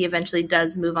when he eventually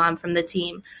does move on from the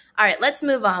team. All right, let's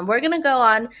move on. We're going to go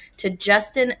on to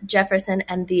Justin Jefferson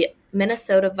and the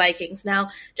Minnesota Vikings. Now,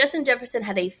 Justin Jefferson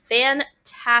had a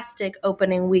fantastic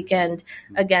opening weekend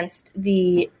against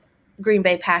the Green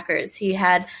Bay Packers. He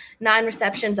had 9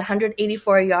 receptions,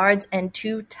 184 yards, and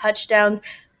 2 touchdowns.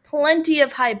 Plenty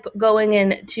of hype going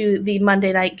into the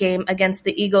Monday night game against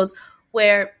the Eagles,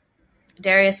 where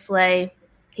Darius Slay,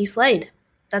 he slayed.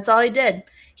 That's all he did.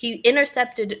 He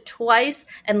intercepted twice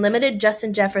and limited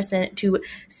Justin Jefferson to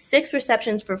 6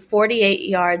 receptions for 48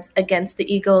 yards against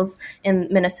the Eagles in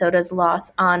Minnesota's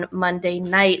loss on Monday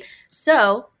night.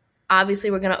 So,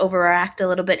 obviously, we're going to overreact a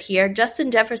little bit here. Justin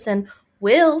Jefferson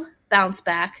will bounce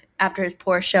back after his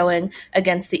poor showing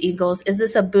against the Eagles. Is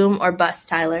this a boom or bust,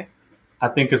 Tyler? I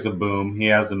think it's a boom. He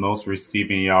has the most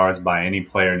receiving yards by any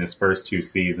player in his first 2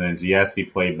 seasons. Yes, he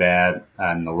played bad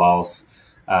in the loss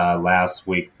last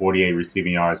week, 48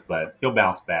 receiving yards, but he'll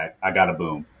bounce back. I got a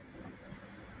boom.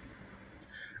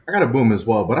 I got a boom as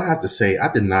well, but I have to say,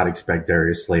 I did not expect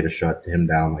Darius Slay to shut him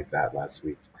down like that last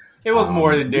week. It was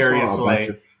more than Darius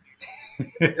Slay.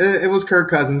 It was Kirk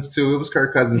Cousins too.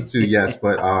 Yes,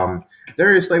 but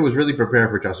Darius Slay was really prepared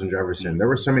for Justin Jefferson. There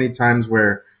were so many times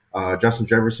where Justin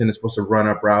Jefferson is supposed to run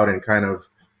up route and kind of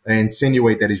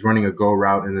insinuate that he's running a go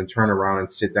route and then turn around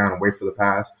and sit down and wait for the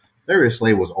pass. Darius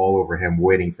Slay was all over him,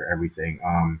 waiting for everything.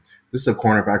 This is a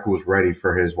cornerback who was ready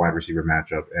for his wide receiver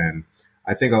matchup, and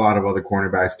I think a lot of other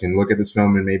cornerbacks can look at this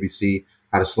film and maybe see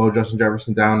how to slow Justin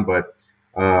Jefferson down, but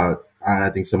I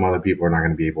think some other people are not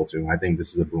going to be able to. I think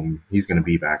this is a boom. He's going to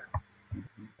be back.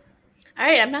 All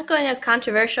right, I'm not going as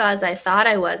controversial as I thought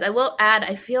I was. I will add,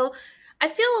 I feel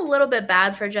a little bit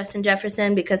bad for Justin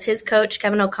Jefferson because his coach,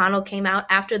 Kevin O'Connell, came out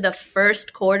after the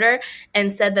first quarter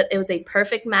and said that it was a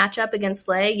perfect matchup against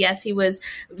Slay. Yes, he was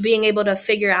being able to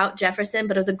figure out Jefferson,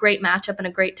 but it was a great matchup and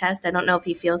a great test. I don't know if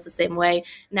he feels the same way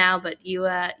now, but you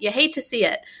hate to see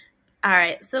it. All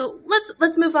right, so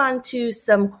let's move on to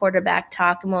some quarterback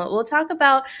talk, and we'll talk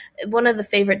about one of the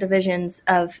favorite divisions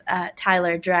of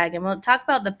Tyler Dragon. We'll talk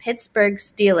about the Pittsburgh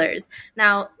Steelers.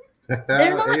 Now,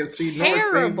 they're not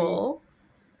terrible.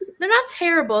 They're not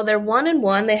terrible. They're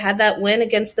 1-1. They had that win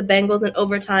against the Bengals in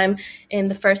overtime in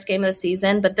the first game of the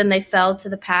season, but then they fell to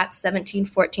the Pats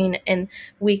 17-14 in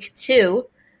week 2.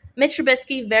 Mitch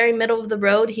Trubisky, very middle of the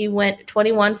road. He went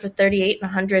 21 for 38 and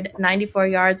 194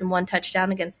 yards and 1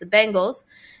 touchdown against the Bengals,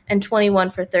 and 21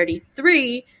 for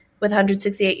 33 with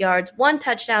 168 yards, 1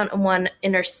 touchdown, and 1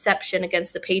 interception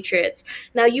against the Patriots.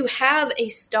 Now you have a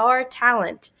star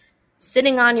talent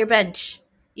sitting on your bench.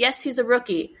 Yes, he's a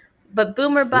rookie, but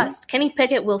boom or bust. Kenny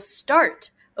Pickett will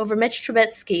start over Mitch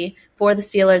Trubisky for the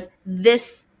Steelers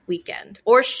this weekend,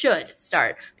 or should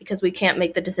start, because we can't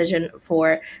make the decision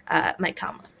for Mike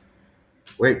Tomlin.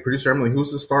 Wait, Producer Emily,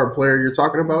 who's the star player you're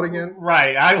talking about again?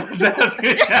 Right, I was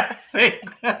asking that same.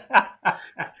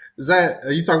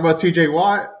 Are you talking about T.J.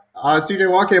 Watt? T.J.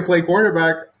 Watt can't play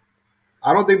quarterback.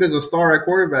 I don't think there's a star at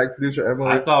quarterback, Producer Emily.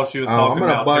 I thought she was talking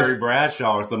about Terry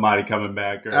Bradshaw or somebody coming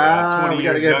back, or 20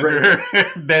 years younger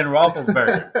Ben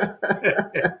Roethlisberger.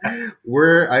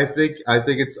 I think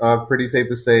it's pretty safe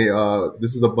to say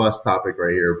this is a bust topic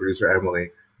right here, Producer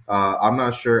Emily. I'm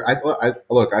not sure.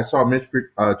 I saw Mitch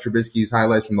Trubisky's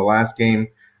highlights from the last game.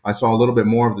 I saw a little bit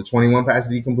more of the 21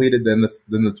 passes he completed than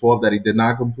the 12 that he did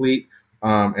not complete.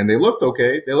 And they looked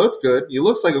okay. They looked good. He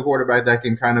looks like a quarterback that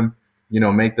can kind of,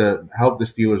 help the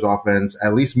Steelers offense,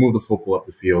 at least move the football up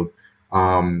the field.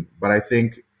 But I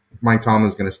think Mike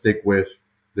Tomlin's going to stick with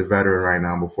the veteran right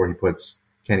now before he puts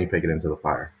Kenny Pickett into the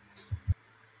fire.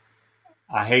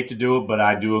 I hate to do it, but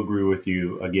I do agree with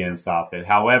you again, Safed.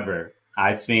 However,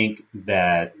 I think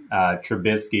that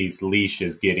Trubisky's leash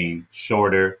is getting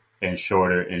shorter and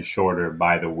shorter and shorter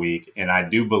by the week. And I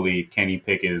do believe Kenny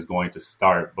Pickett is going to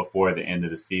start before the end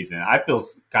of the season. I feel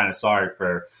kind of sorry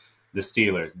for the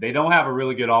Steelers. They don't have a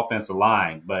really good offensive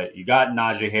line, but you got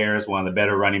Najee Harris, one of the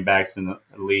better running backs in the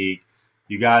league.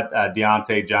 You got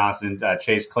Deontay Johnson,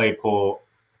 Chase Claypool.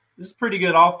 This is pretty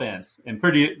good offense and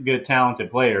pretty good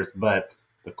talented players, but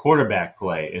the quarterback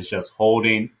play is just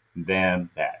holding them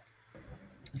back.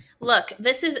 Look,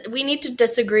 we need to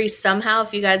disagree somehow.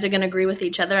 If you guys are going to agree with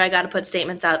each other, I got to put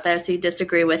statements out there so you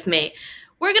disagree with me.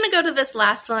 We're going to go to this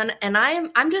last one, and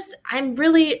I'm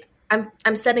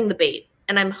setting the bait,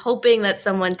 and I'm hoping that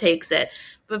someone takes it.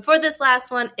 But for this last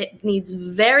one, it needs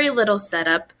very little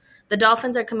setup. The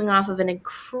Dolphins are coming off of an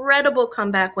incredible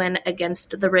comeback win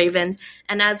against the Ravens,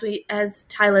 and as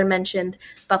Tyler mentioned,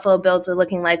 Buffalo Bills are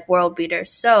looking like world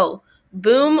beaters. So,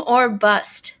 boom or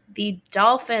bust, the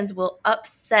Dolphins will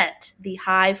upset the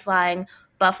high-flying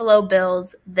Buffalo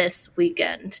Bills this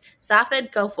weekend.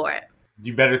 Safed, go for it.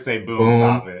 You better say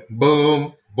boom, Safed.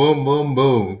 Boom, boom, boom,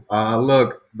 boom.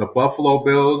 Look, the Buffalo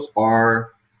Bills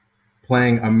are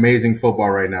playing amazing football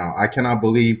right now. I cannot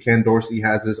believe Ken Dorsey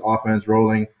has this offense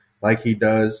rolling like he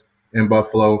does in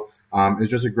Buffalo.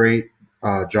 It's just a great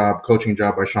coaching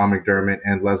job by Sean McDermott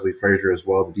and Leslie Frazier as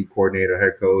well, the D coordinator,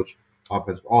 head coach,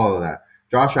 offense, all of that.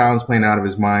 Josh Allen's playing out of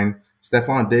his mind.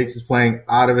 Stephon Diggs is playing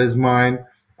out of his mind.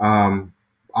 I'm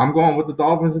going with the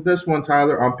Dolphins in this one,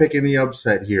 Tyler. I'm picking the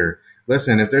upset here.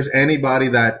 Listen, if there's anybody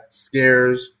that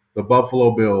scares the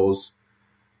Buffalo Bills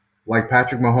like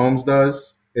Patrick Mahomes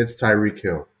does, it's Tyreek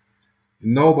Hill.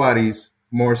 Nobody's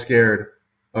more scared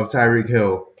of Tyreek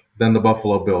Hill than the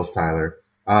Buffalo Bills, Tyler.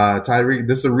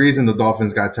 This is the reason the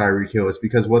Dolphins got Tyreek Hill. It's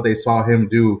because what they saw him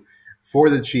do for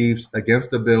the Chiefs against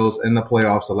the Bills in the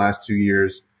playoffs the last 2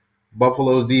 years.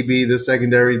 Buffalo's DB, the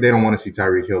secondary, they don't want to see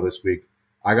Tyreek Hill this week.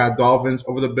 I got Dolphins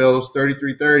over the Bills,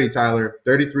 33-30, Tyler,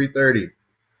 33-30.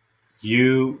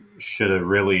 You should have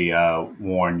really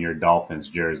worn your Dolphins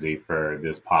jersey for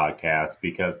this podcast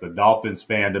because the Dolphins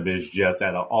fandom is just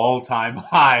at an all-time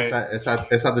high. It's at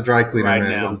the dry cleaner, right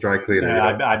man. Now. It's at the dry cleaner.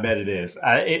 Yeah. I bet it is.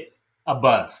 A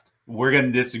bust. We're going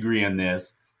to disagree on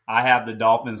this. I have the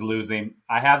Dolphins losing.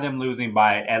 I have them losing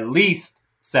by at least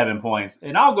 7 points.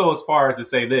 And I'll go as far as to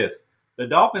say this. The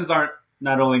Dolphins aren't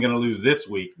not only going to lose this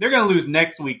week, they're going to lose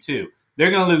next week too.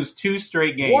 They're going to lose 2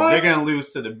 straight games. What? They're going to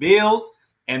lose to the Bills,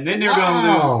 and then they're going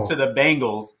to lose to the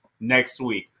Bengals next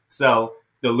week. So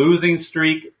the losing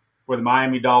streak for the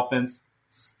Miami Dolphins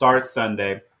starts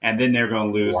Sunday, and then they're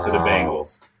going to lose to the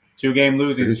Bengals. 2-game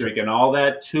losing streak, and all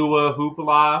that Tua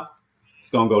hoopla, it's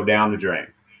going to go down the drain.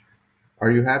 Are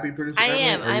you happy, producer? I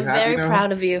am. I'm very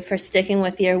proud of you for sticking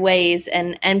with your ways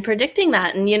and predicting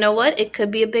that. And you know what? It could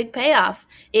be a big payoff.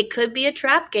 It could be a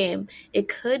trap game. It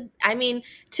could. I mean,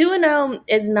 2-0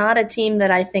 is not a team that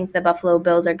I think the Buffalo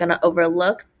Bills are going to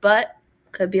overlook, but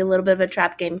could be a little bit of a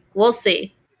trap game. We'll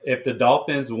see. If the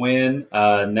Dolphins win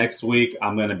next week,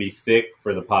 I'm going to be sick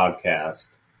for the podcast.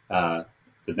 The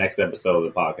next episode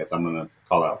of the podcast, I'm going to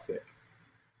call out sick.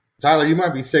 Tyler, you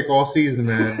might be sick all season,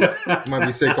 man. You might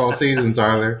be sick all season,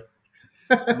 Tyler.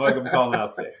 I might be calling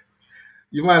out sick.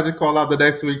 You might have to call out the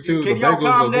next week, too. Can the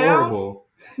Bengals are horrible.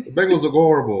 The Bengals are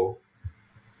horrible.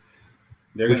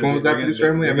 Which one was that, producer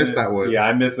Emily? I missed that one. Yeah,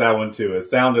 I missed that one, too. It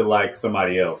sounded like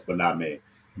somebody else, but not me.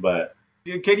 But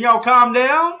can y'all calm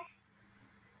down?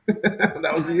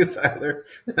 That was you, Tyler.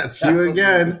 That's you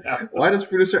again. Why does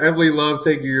producer Emily love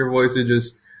taking your voice and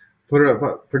just put it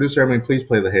up? Producer Emily, please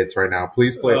play the hits right now.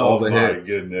 Please play all the hits.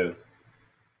 Oh, my goodness.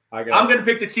 I'm going to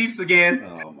pick the Chiefs again.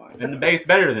 Oh, my. And the base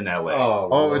better than LA.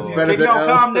 Oh, it's better than LA. Can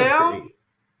y'all calm down?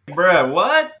 Bruh,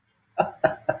 what?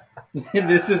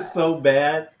 This is so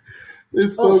bad.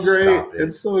 It's so great.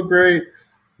 It's so great.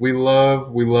 We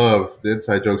love the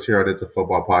inside jokes here on It's a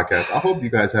Football Podcast. I hope you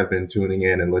guys have been tuning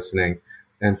in and listening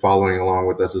and following along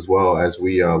with us as well, as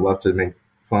we love to make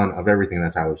fun of everything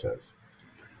that Tyler says.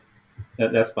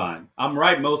 That's fine. I'm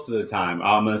right most of the time.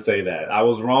 I'm going to say that. I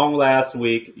was wrong last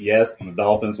week. Yes, the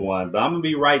Dolphins won, but I'm going to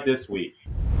be right this week.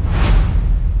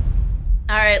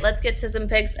 All right, let's get to some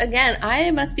picks. Again,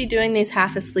 I must be doing these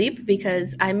half asleep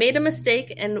because I made a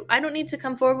mistake, and I don't need to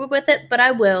come forward with it, but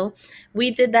I will.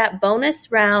 We did that bonus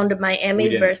round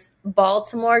Miami versus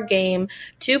Baltimore game,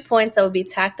 2 points that would be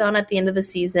tacked on at the end of the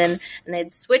season, and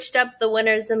they'd switched up the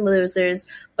winners and losers,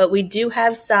 but we do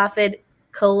have Safed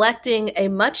collecting a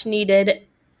much-needed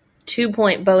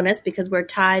 2-point bonus because we're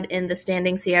tied in the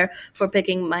standings here for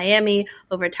picking Miami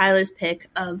over Tyler's pick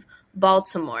of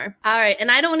Baltimore. All right, and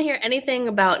I don't want to hear anything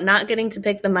about not getting to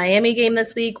pick the Miami game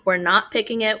this week. We're not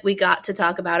picking it. We got to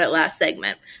talk about it last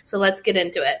segment. So let's get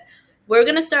into it. We're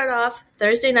going to start off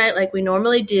Thursday night like we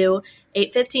normally do,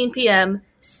 8:15 p.m.,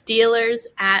 Steelers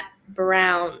at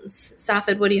Browns.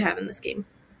 Safed, what do you have in this game?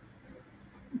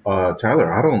 Tyler,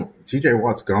 TJ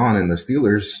Watt's gone, and the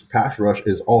Steelers' pass rush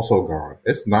is also gone.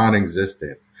 It's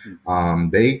non-existent.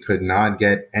 They could not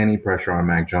get any pressure on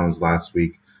Mac Jones last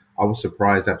week. I was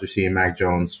surprised after seeing Mac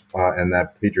Jones and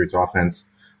that Patriots offense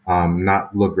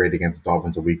not look great against the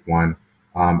Dolphins in week 1.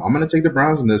 I'm going to take the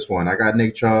Browns in this one. I got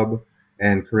Nick Chubb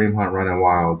and Kareem Hunt running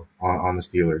wild on the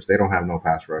Steelers. They don't have no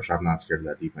pass rush. I'm not scared of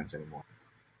that defense anymore.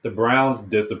 The Browns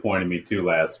disappointed me too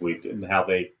last week in how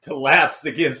they collapsed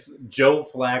against Joe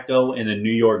Flacco and the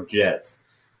New York Jets.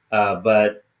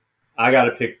 But I got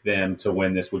to pick them to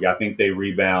win this week. I think they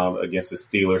rebound against the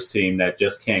Steelers team that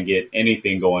just can't get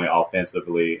anything going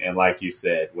offensively. And like you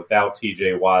said, without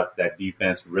TJ Watt, that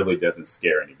defense really doesn't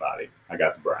scare anybody. I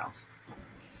got the Browns.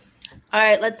 All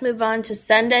right, let's move on to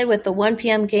Sunday with the 1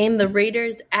 p.m. game. The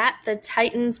Raiders at the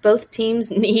Titans. Both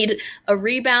teams need a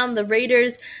rebound. The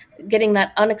Raiders getting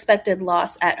that unexpected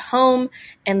loss at home.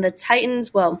 And the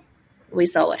Titans, well, we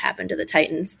saw what happened to the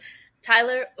Titans.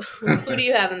 Tyler, who do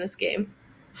you have in this game?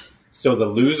 So the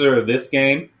loser of this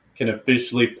game can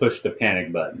officially push the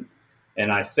panic button.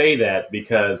 And I say that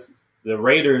because the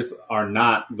Raiders are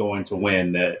not going to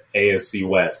win the AFC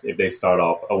West if they start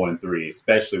off 0-3,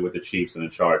 especially with the Chiefs and the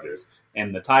Chargers.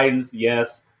 And the Titans,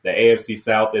 yes, the AFC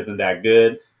South isn't that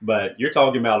good, but you're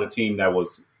talking about a team that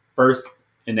was first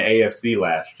in the AFC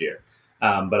last year.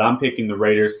 But I'm picking the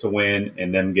Raiders to win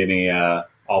and them getting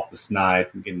off the snide,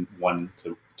 getting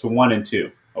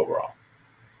 1-2 overall.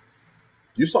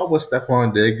 You saw what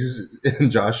Stephon Diggs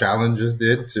and Josh Allen just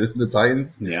did to the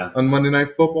Titans on Monday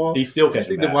Night Football? He's still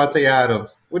catching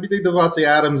passes. What do you think Devontae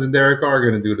Adams and Derek Carr are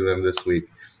going to do to them this week?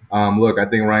 Look, I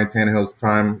think Ryan Tannehill's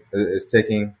time is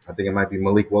ticking. I think it might be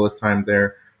Malik Willis' time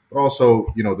there. But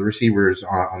also, the receivers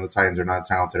on the Titans are not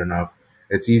talented enough.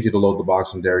 It's easy to load the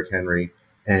box on Derrick Henry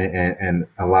and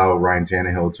allow Ryan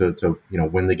Tannehill to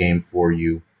win the game for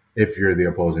you if you're the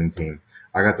opposing team.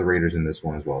 I got the Raiders in this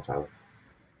one as well, Tyler.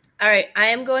 All right, I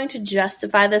am going to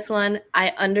justify this one.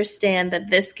 I understand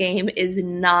that this game is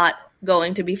not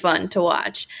going to be fun to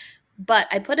watch. But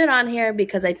I put it on here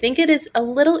because I think it is a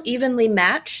little evenly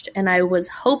matched, and I was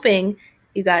hoping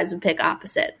you guys would pick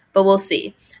opposite. But we'll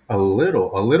see. A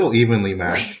little evenly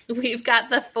matched. We've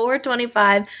got the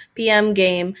 4:25 p.m.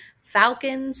 game,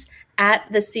 Falcons at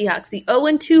the Seahawks. The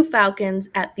 0-2 Falcons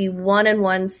at the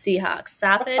 1-1 Seahawks.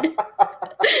 Safid,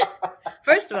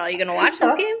 first of all, you going to watch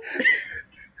this game?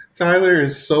 Tyler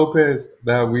is so pissed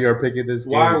that we are picking this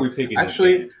game. Why are we picking this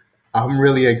game? I'm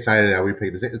really excited that we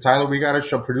picked this. Tyler, we got to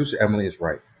show, producer Emily is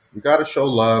right. We got to show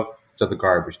love to the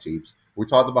garbage teams. We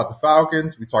talked about the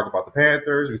Falcons. We talked about the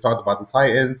Panthers. We talked about the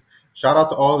Titans. Shout out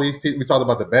to all these teams. We talked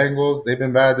about the Bengals. They've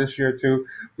been bad this year too.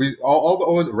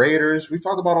 All the Raiders. We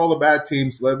talked about all the bad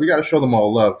teams. We got to show them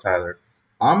all love, Tyler.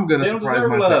 I'm going to surprise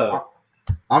my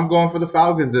I'm going for the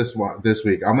Falcons this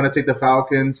week. I'm going to take the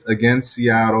Falcons against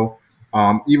Seattle.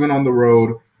 Even on the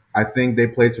road, I think they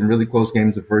played some really close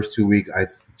games the first 2 weeks,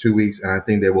 and I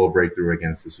think they will break through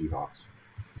against the Seahawks.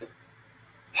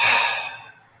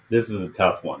 This is a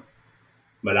tough one,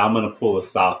 but I'm going to pull a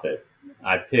Safid.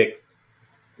 I picked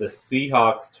the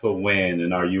Seahawks to win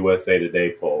in our USA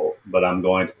Today poll, but I'm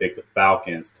going to pick the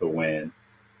Falcons to win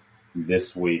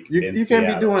this week. You can't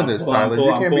be doing this, Tyler.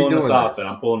 You can't be doing this.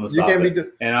 I'm pulling the Safid. You can't be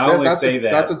doing. And I only say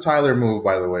that that's a Tyler move,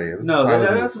 by the way. That's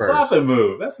a Safid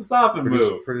move. That's a Safid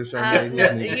move. Pretty sure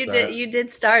you did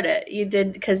start it. You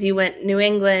did because you went New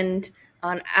England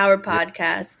on our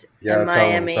podcast and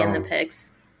Miami in the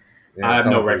picks. Yeah, I have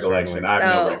no recollection.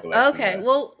 Okay.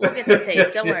 We'll get the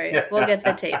tape. Don't worry. We'll get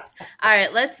the tapes. All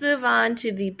right, let's move on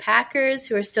to the Packers,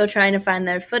 who are still trying to find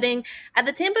their footing. At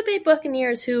the Tampa Bay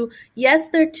Buccaneers, who, yes,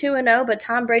 they're 2-0, but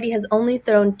Tom Brady has only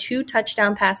thrown 2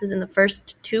 touchdown passes in the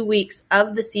first 2 weeks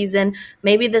of the season.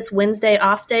 Maybe this Wednesday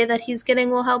off day that he's getting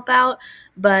will help out,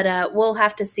 but we'll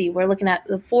have to see. We're looking at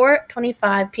the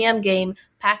 4:25 p.m. game,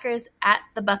 Packers at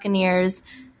the Buccaneers.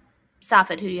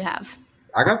 Safid, who do you have?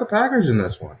 I got the Packers in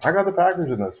this one.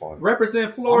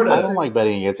 Represent Florida. I don't like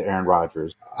betting against Aaron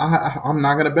Rodgers. I'm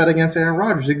not going to bet against Aaron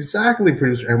Rodgers. Exactly,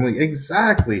 producer Emily.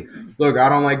 Exactly. Look, I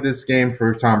don't like this game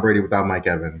for Tom Brady without Mike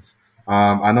Evans.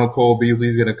 I know Cole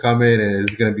Beasley's going to come in and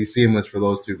it's going to be seamless for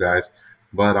those two guys.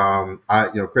 But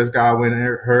Chris Godwin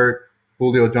hurt,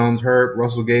 Julio Jones hurt,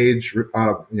 Russell Gage,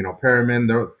 Perriman.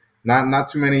 There not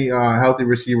too many healthy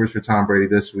receivers for Tom Brady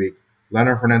this week.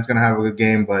 Leonard Fournette's going to have a good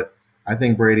game, but I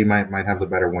think Brady might have the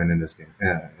better win in this game.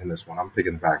 In this one, I'm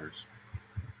picking the Packers.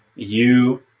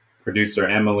 You, producer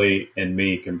Emily, and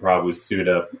me can probably suit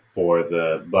up for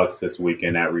the Bucs this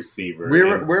weekend at receiver.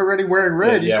 We're already wearing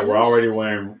red. Yeah, we're already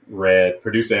wearing red.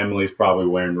 Producer Emily's probably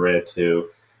wearing red too.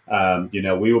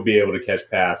 We will be able to catch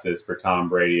passes for Tom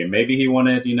Brady, and maybe he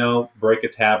wanted, break a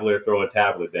tablet or throw a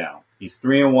tablet down. He's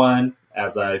 3-1,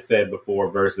 as I said before,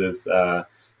 versus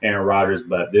Aaron Rodgers.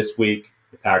 But this week,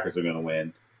 the Packers are going to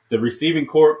win. The receiving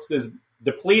corps is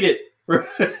depleted for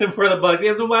the Bucs. He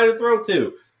has nobody to throw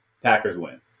to. Packers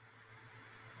win.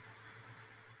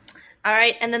 All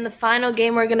right, and then the final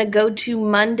game, we're going to go to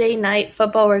Monday Night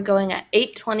Football. We're going at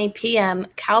 8:20 p.m.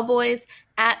 Cowboys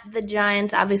at the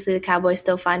Giants. Obviously, the Cowboys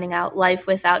still finding out life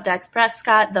without Dak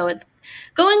Prescott, though it's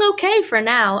going okay for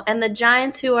now. And the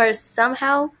Giants, who are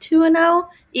somehow 2-0,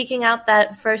 eking out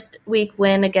that first week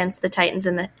win against the Titans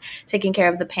and taking care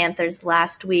of the Panthers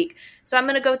last week. So I'm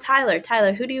going to go Tyler.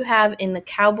 Tyler, who do you have in the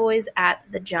Cowboys at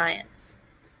the Giants?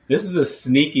 This is a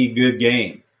sneaky good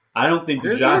game. I don't think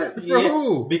the Giants. For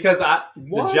who? Because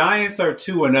the Giants are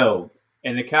 2-0,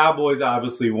 and the Cowboys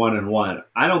obviously 1-1.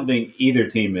 I don't think either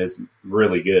team is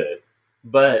really good.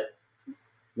 But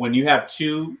when you have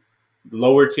two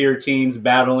lower tier teams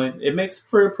battling, it makes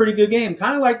for a pretty good game,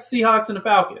 kind of like the Seahawks and the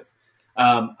Falcons.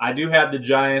 I do have the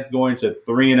Giants going to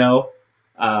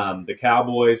 3-0. The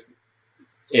Cowboys,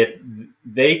 if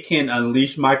they can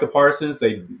unleash Micah Parsons,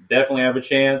 they definitely have a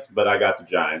chance, but I got the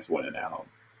Giants winning at home.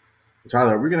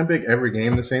 Tyler, are we going to pick every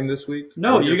game the same this week?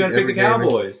 No, you're going to pick the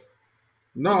Cowboys.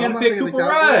 No, you're going to pick Cooper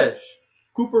Rush.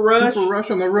 Cooper Rush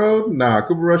on the road? Nah,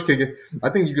 Cooper Rush can get – I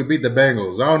think you could beat the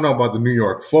Bengals. I don't know about the New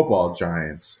York Football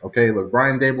Giants. Okay, look,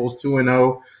 Brian Daboll's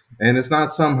 2-0, and it's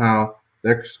not somehow.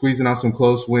 They're squeezing out some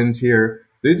close wins here.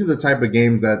 These are the type of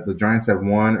games that the Giants have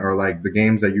won, or like the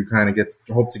games that you kind of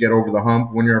hope to get over the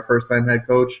hump when you're a first-time head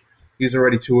coach. He's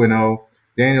already 2-0.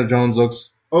 Daniel Jones looks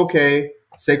okay.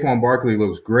 Saquon Barkley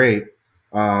looks great.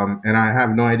 And I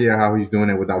have no idea how he's doing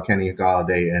it without Kenny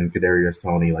Golladay and Kadarius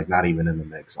Toney, like not even in the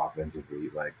mix offensively.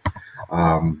 Like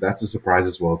that's a surprise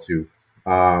as well too.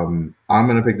 I'm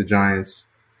gonna pick the Giants,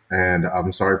 and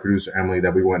I'm sorry, producer Emily,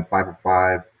 that we went 5 for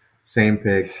 5, same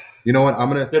picks. You know what? I'm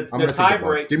gonna take the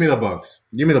Bucs. Give me the Bucs.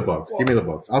 Give me the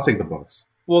Bucs. I'll take the Bucs.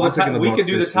 Well, we could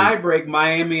do the tie break,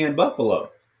 Miami and Buffalo.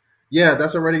 Yeah,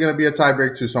 that's already going to be a tie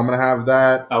break too. So I'm going to have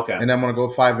that. Okay. And then I'm going to go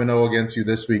 5-0 against you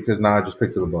this week because now I just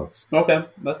picked to the Bucs. Okay,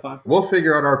 that's fine. We'll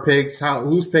figure out our picks,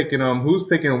 who's picking them, who's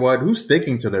picking what, who's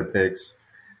sticking to their picks,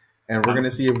 and we're going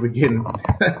to see if we can.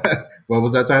 What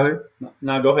was that, Tyler?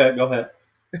 No, go ahead. What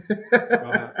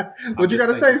you got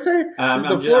to say?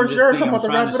 The floor is yours. I'm about to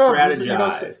wrap it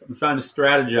up. I'm trying to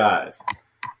strategize.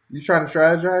 You trying to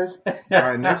strategize? All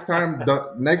right. Next time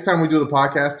we do the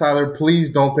podcast, Tyler,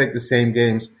 please don't pick the same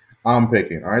games I'm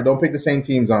picking. All right, don't pick the same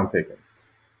teams I'm picking.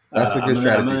 That's a good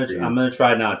strategy for you. I'm going to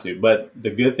try not to. But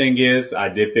the good thing is I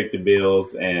did pick the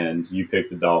Bills, and you picked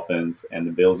the Dolphins, and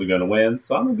the Bills are going to win.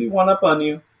 So I'm going to be one up on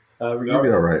you. You'll be all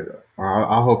right.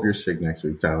 I hope you're sick next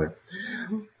week, Tyler.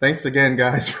 Thanks again,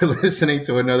 guys, for listening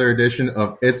to another edition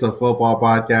of It's a Football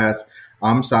Podcast.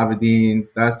 I'm Savadine.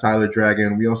 That's Tyler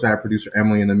Dragon. We also have producer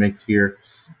Emily in the mix here.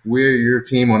 We're your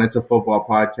team on It's a Football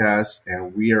Podcast,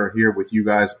 and we are here with you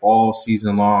guys all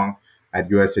season long at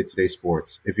USA Today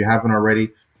Sports. If you haven't already,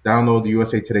 download the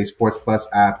USA Today Sports Plus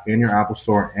app in your Apple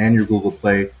Store and your Google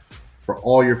Play for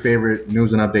all your favorite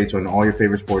news and updates on all your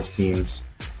favorite sports teams.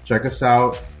 Check us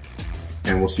out,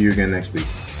 and we'll see you again next week.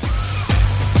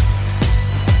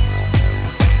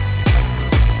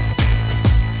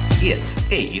 It's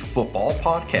a football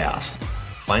podcast.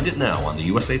 Find it now on the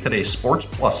USA Today Sports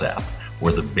Plus app,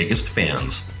 where the biggest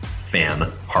fans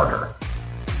fan harder.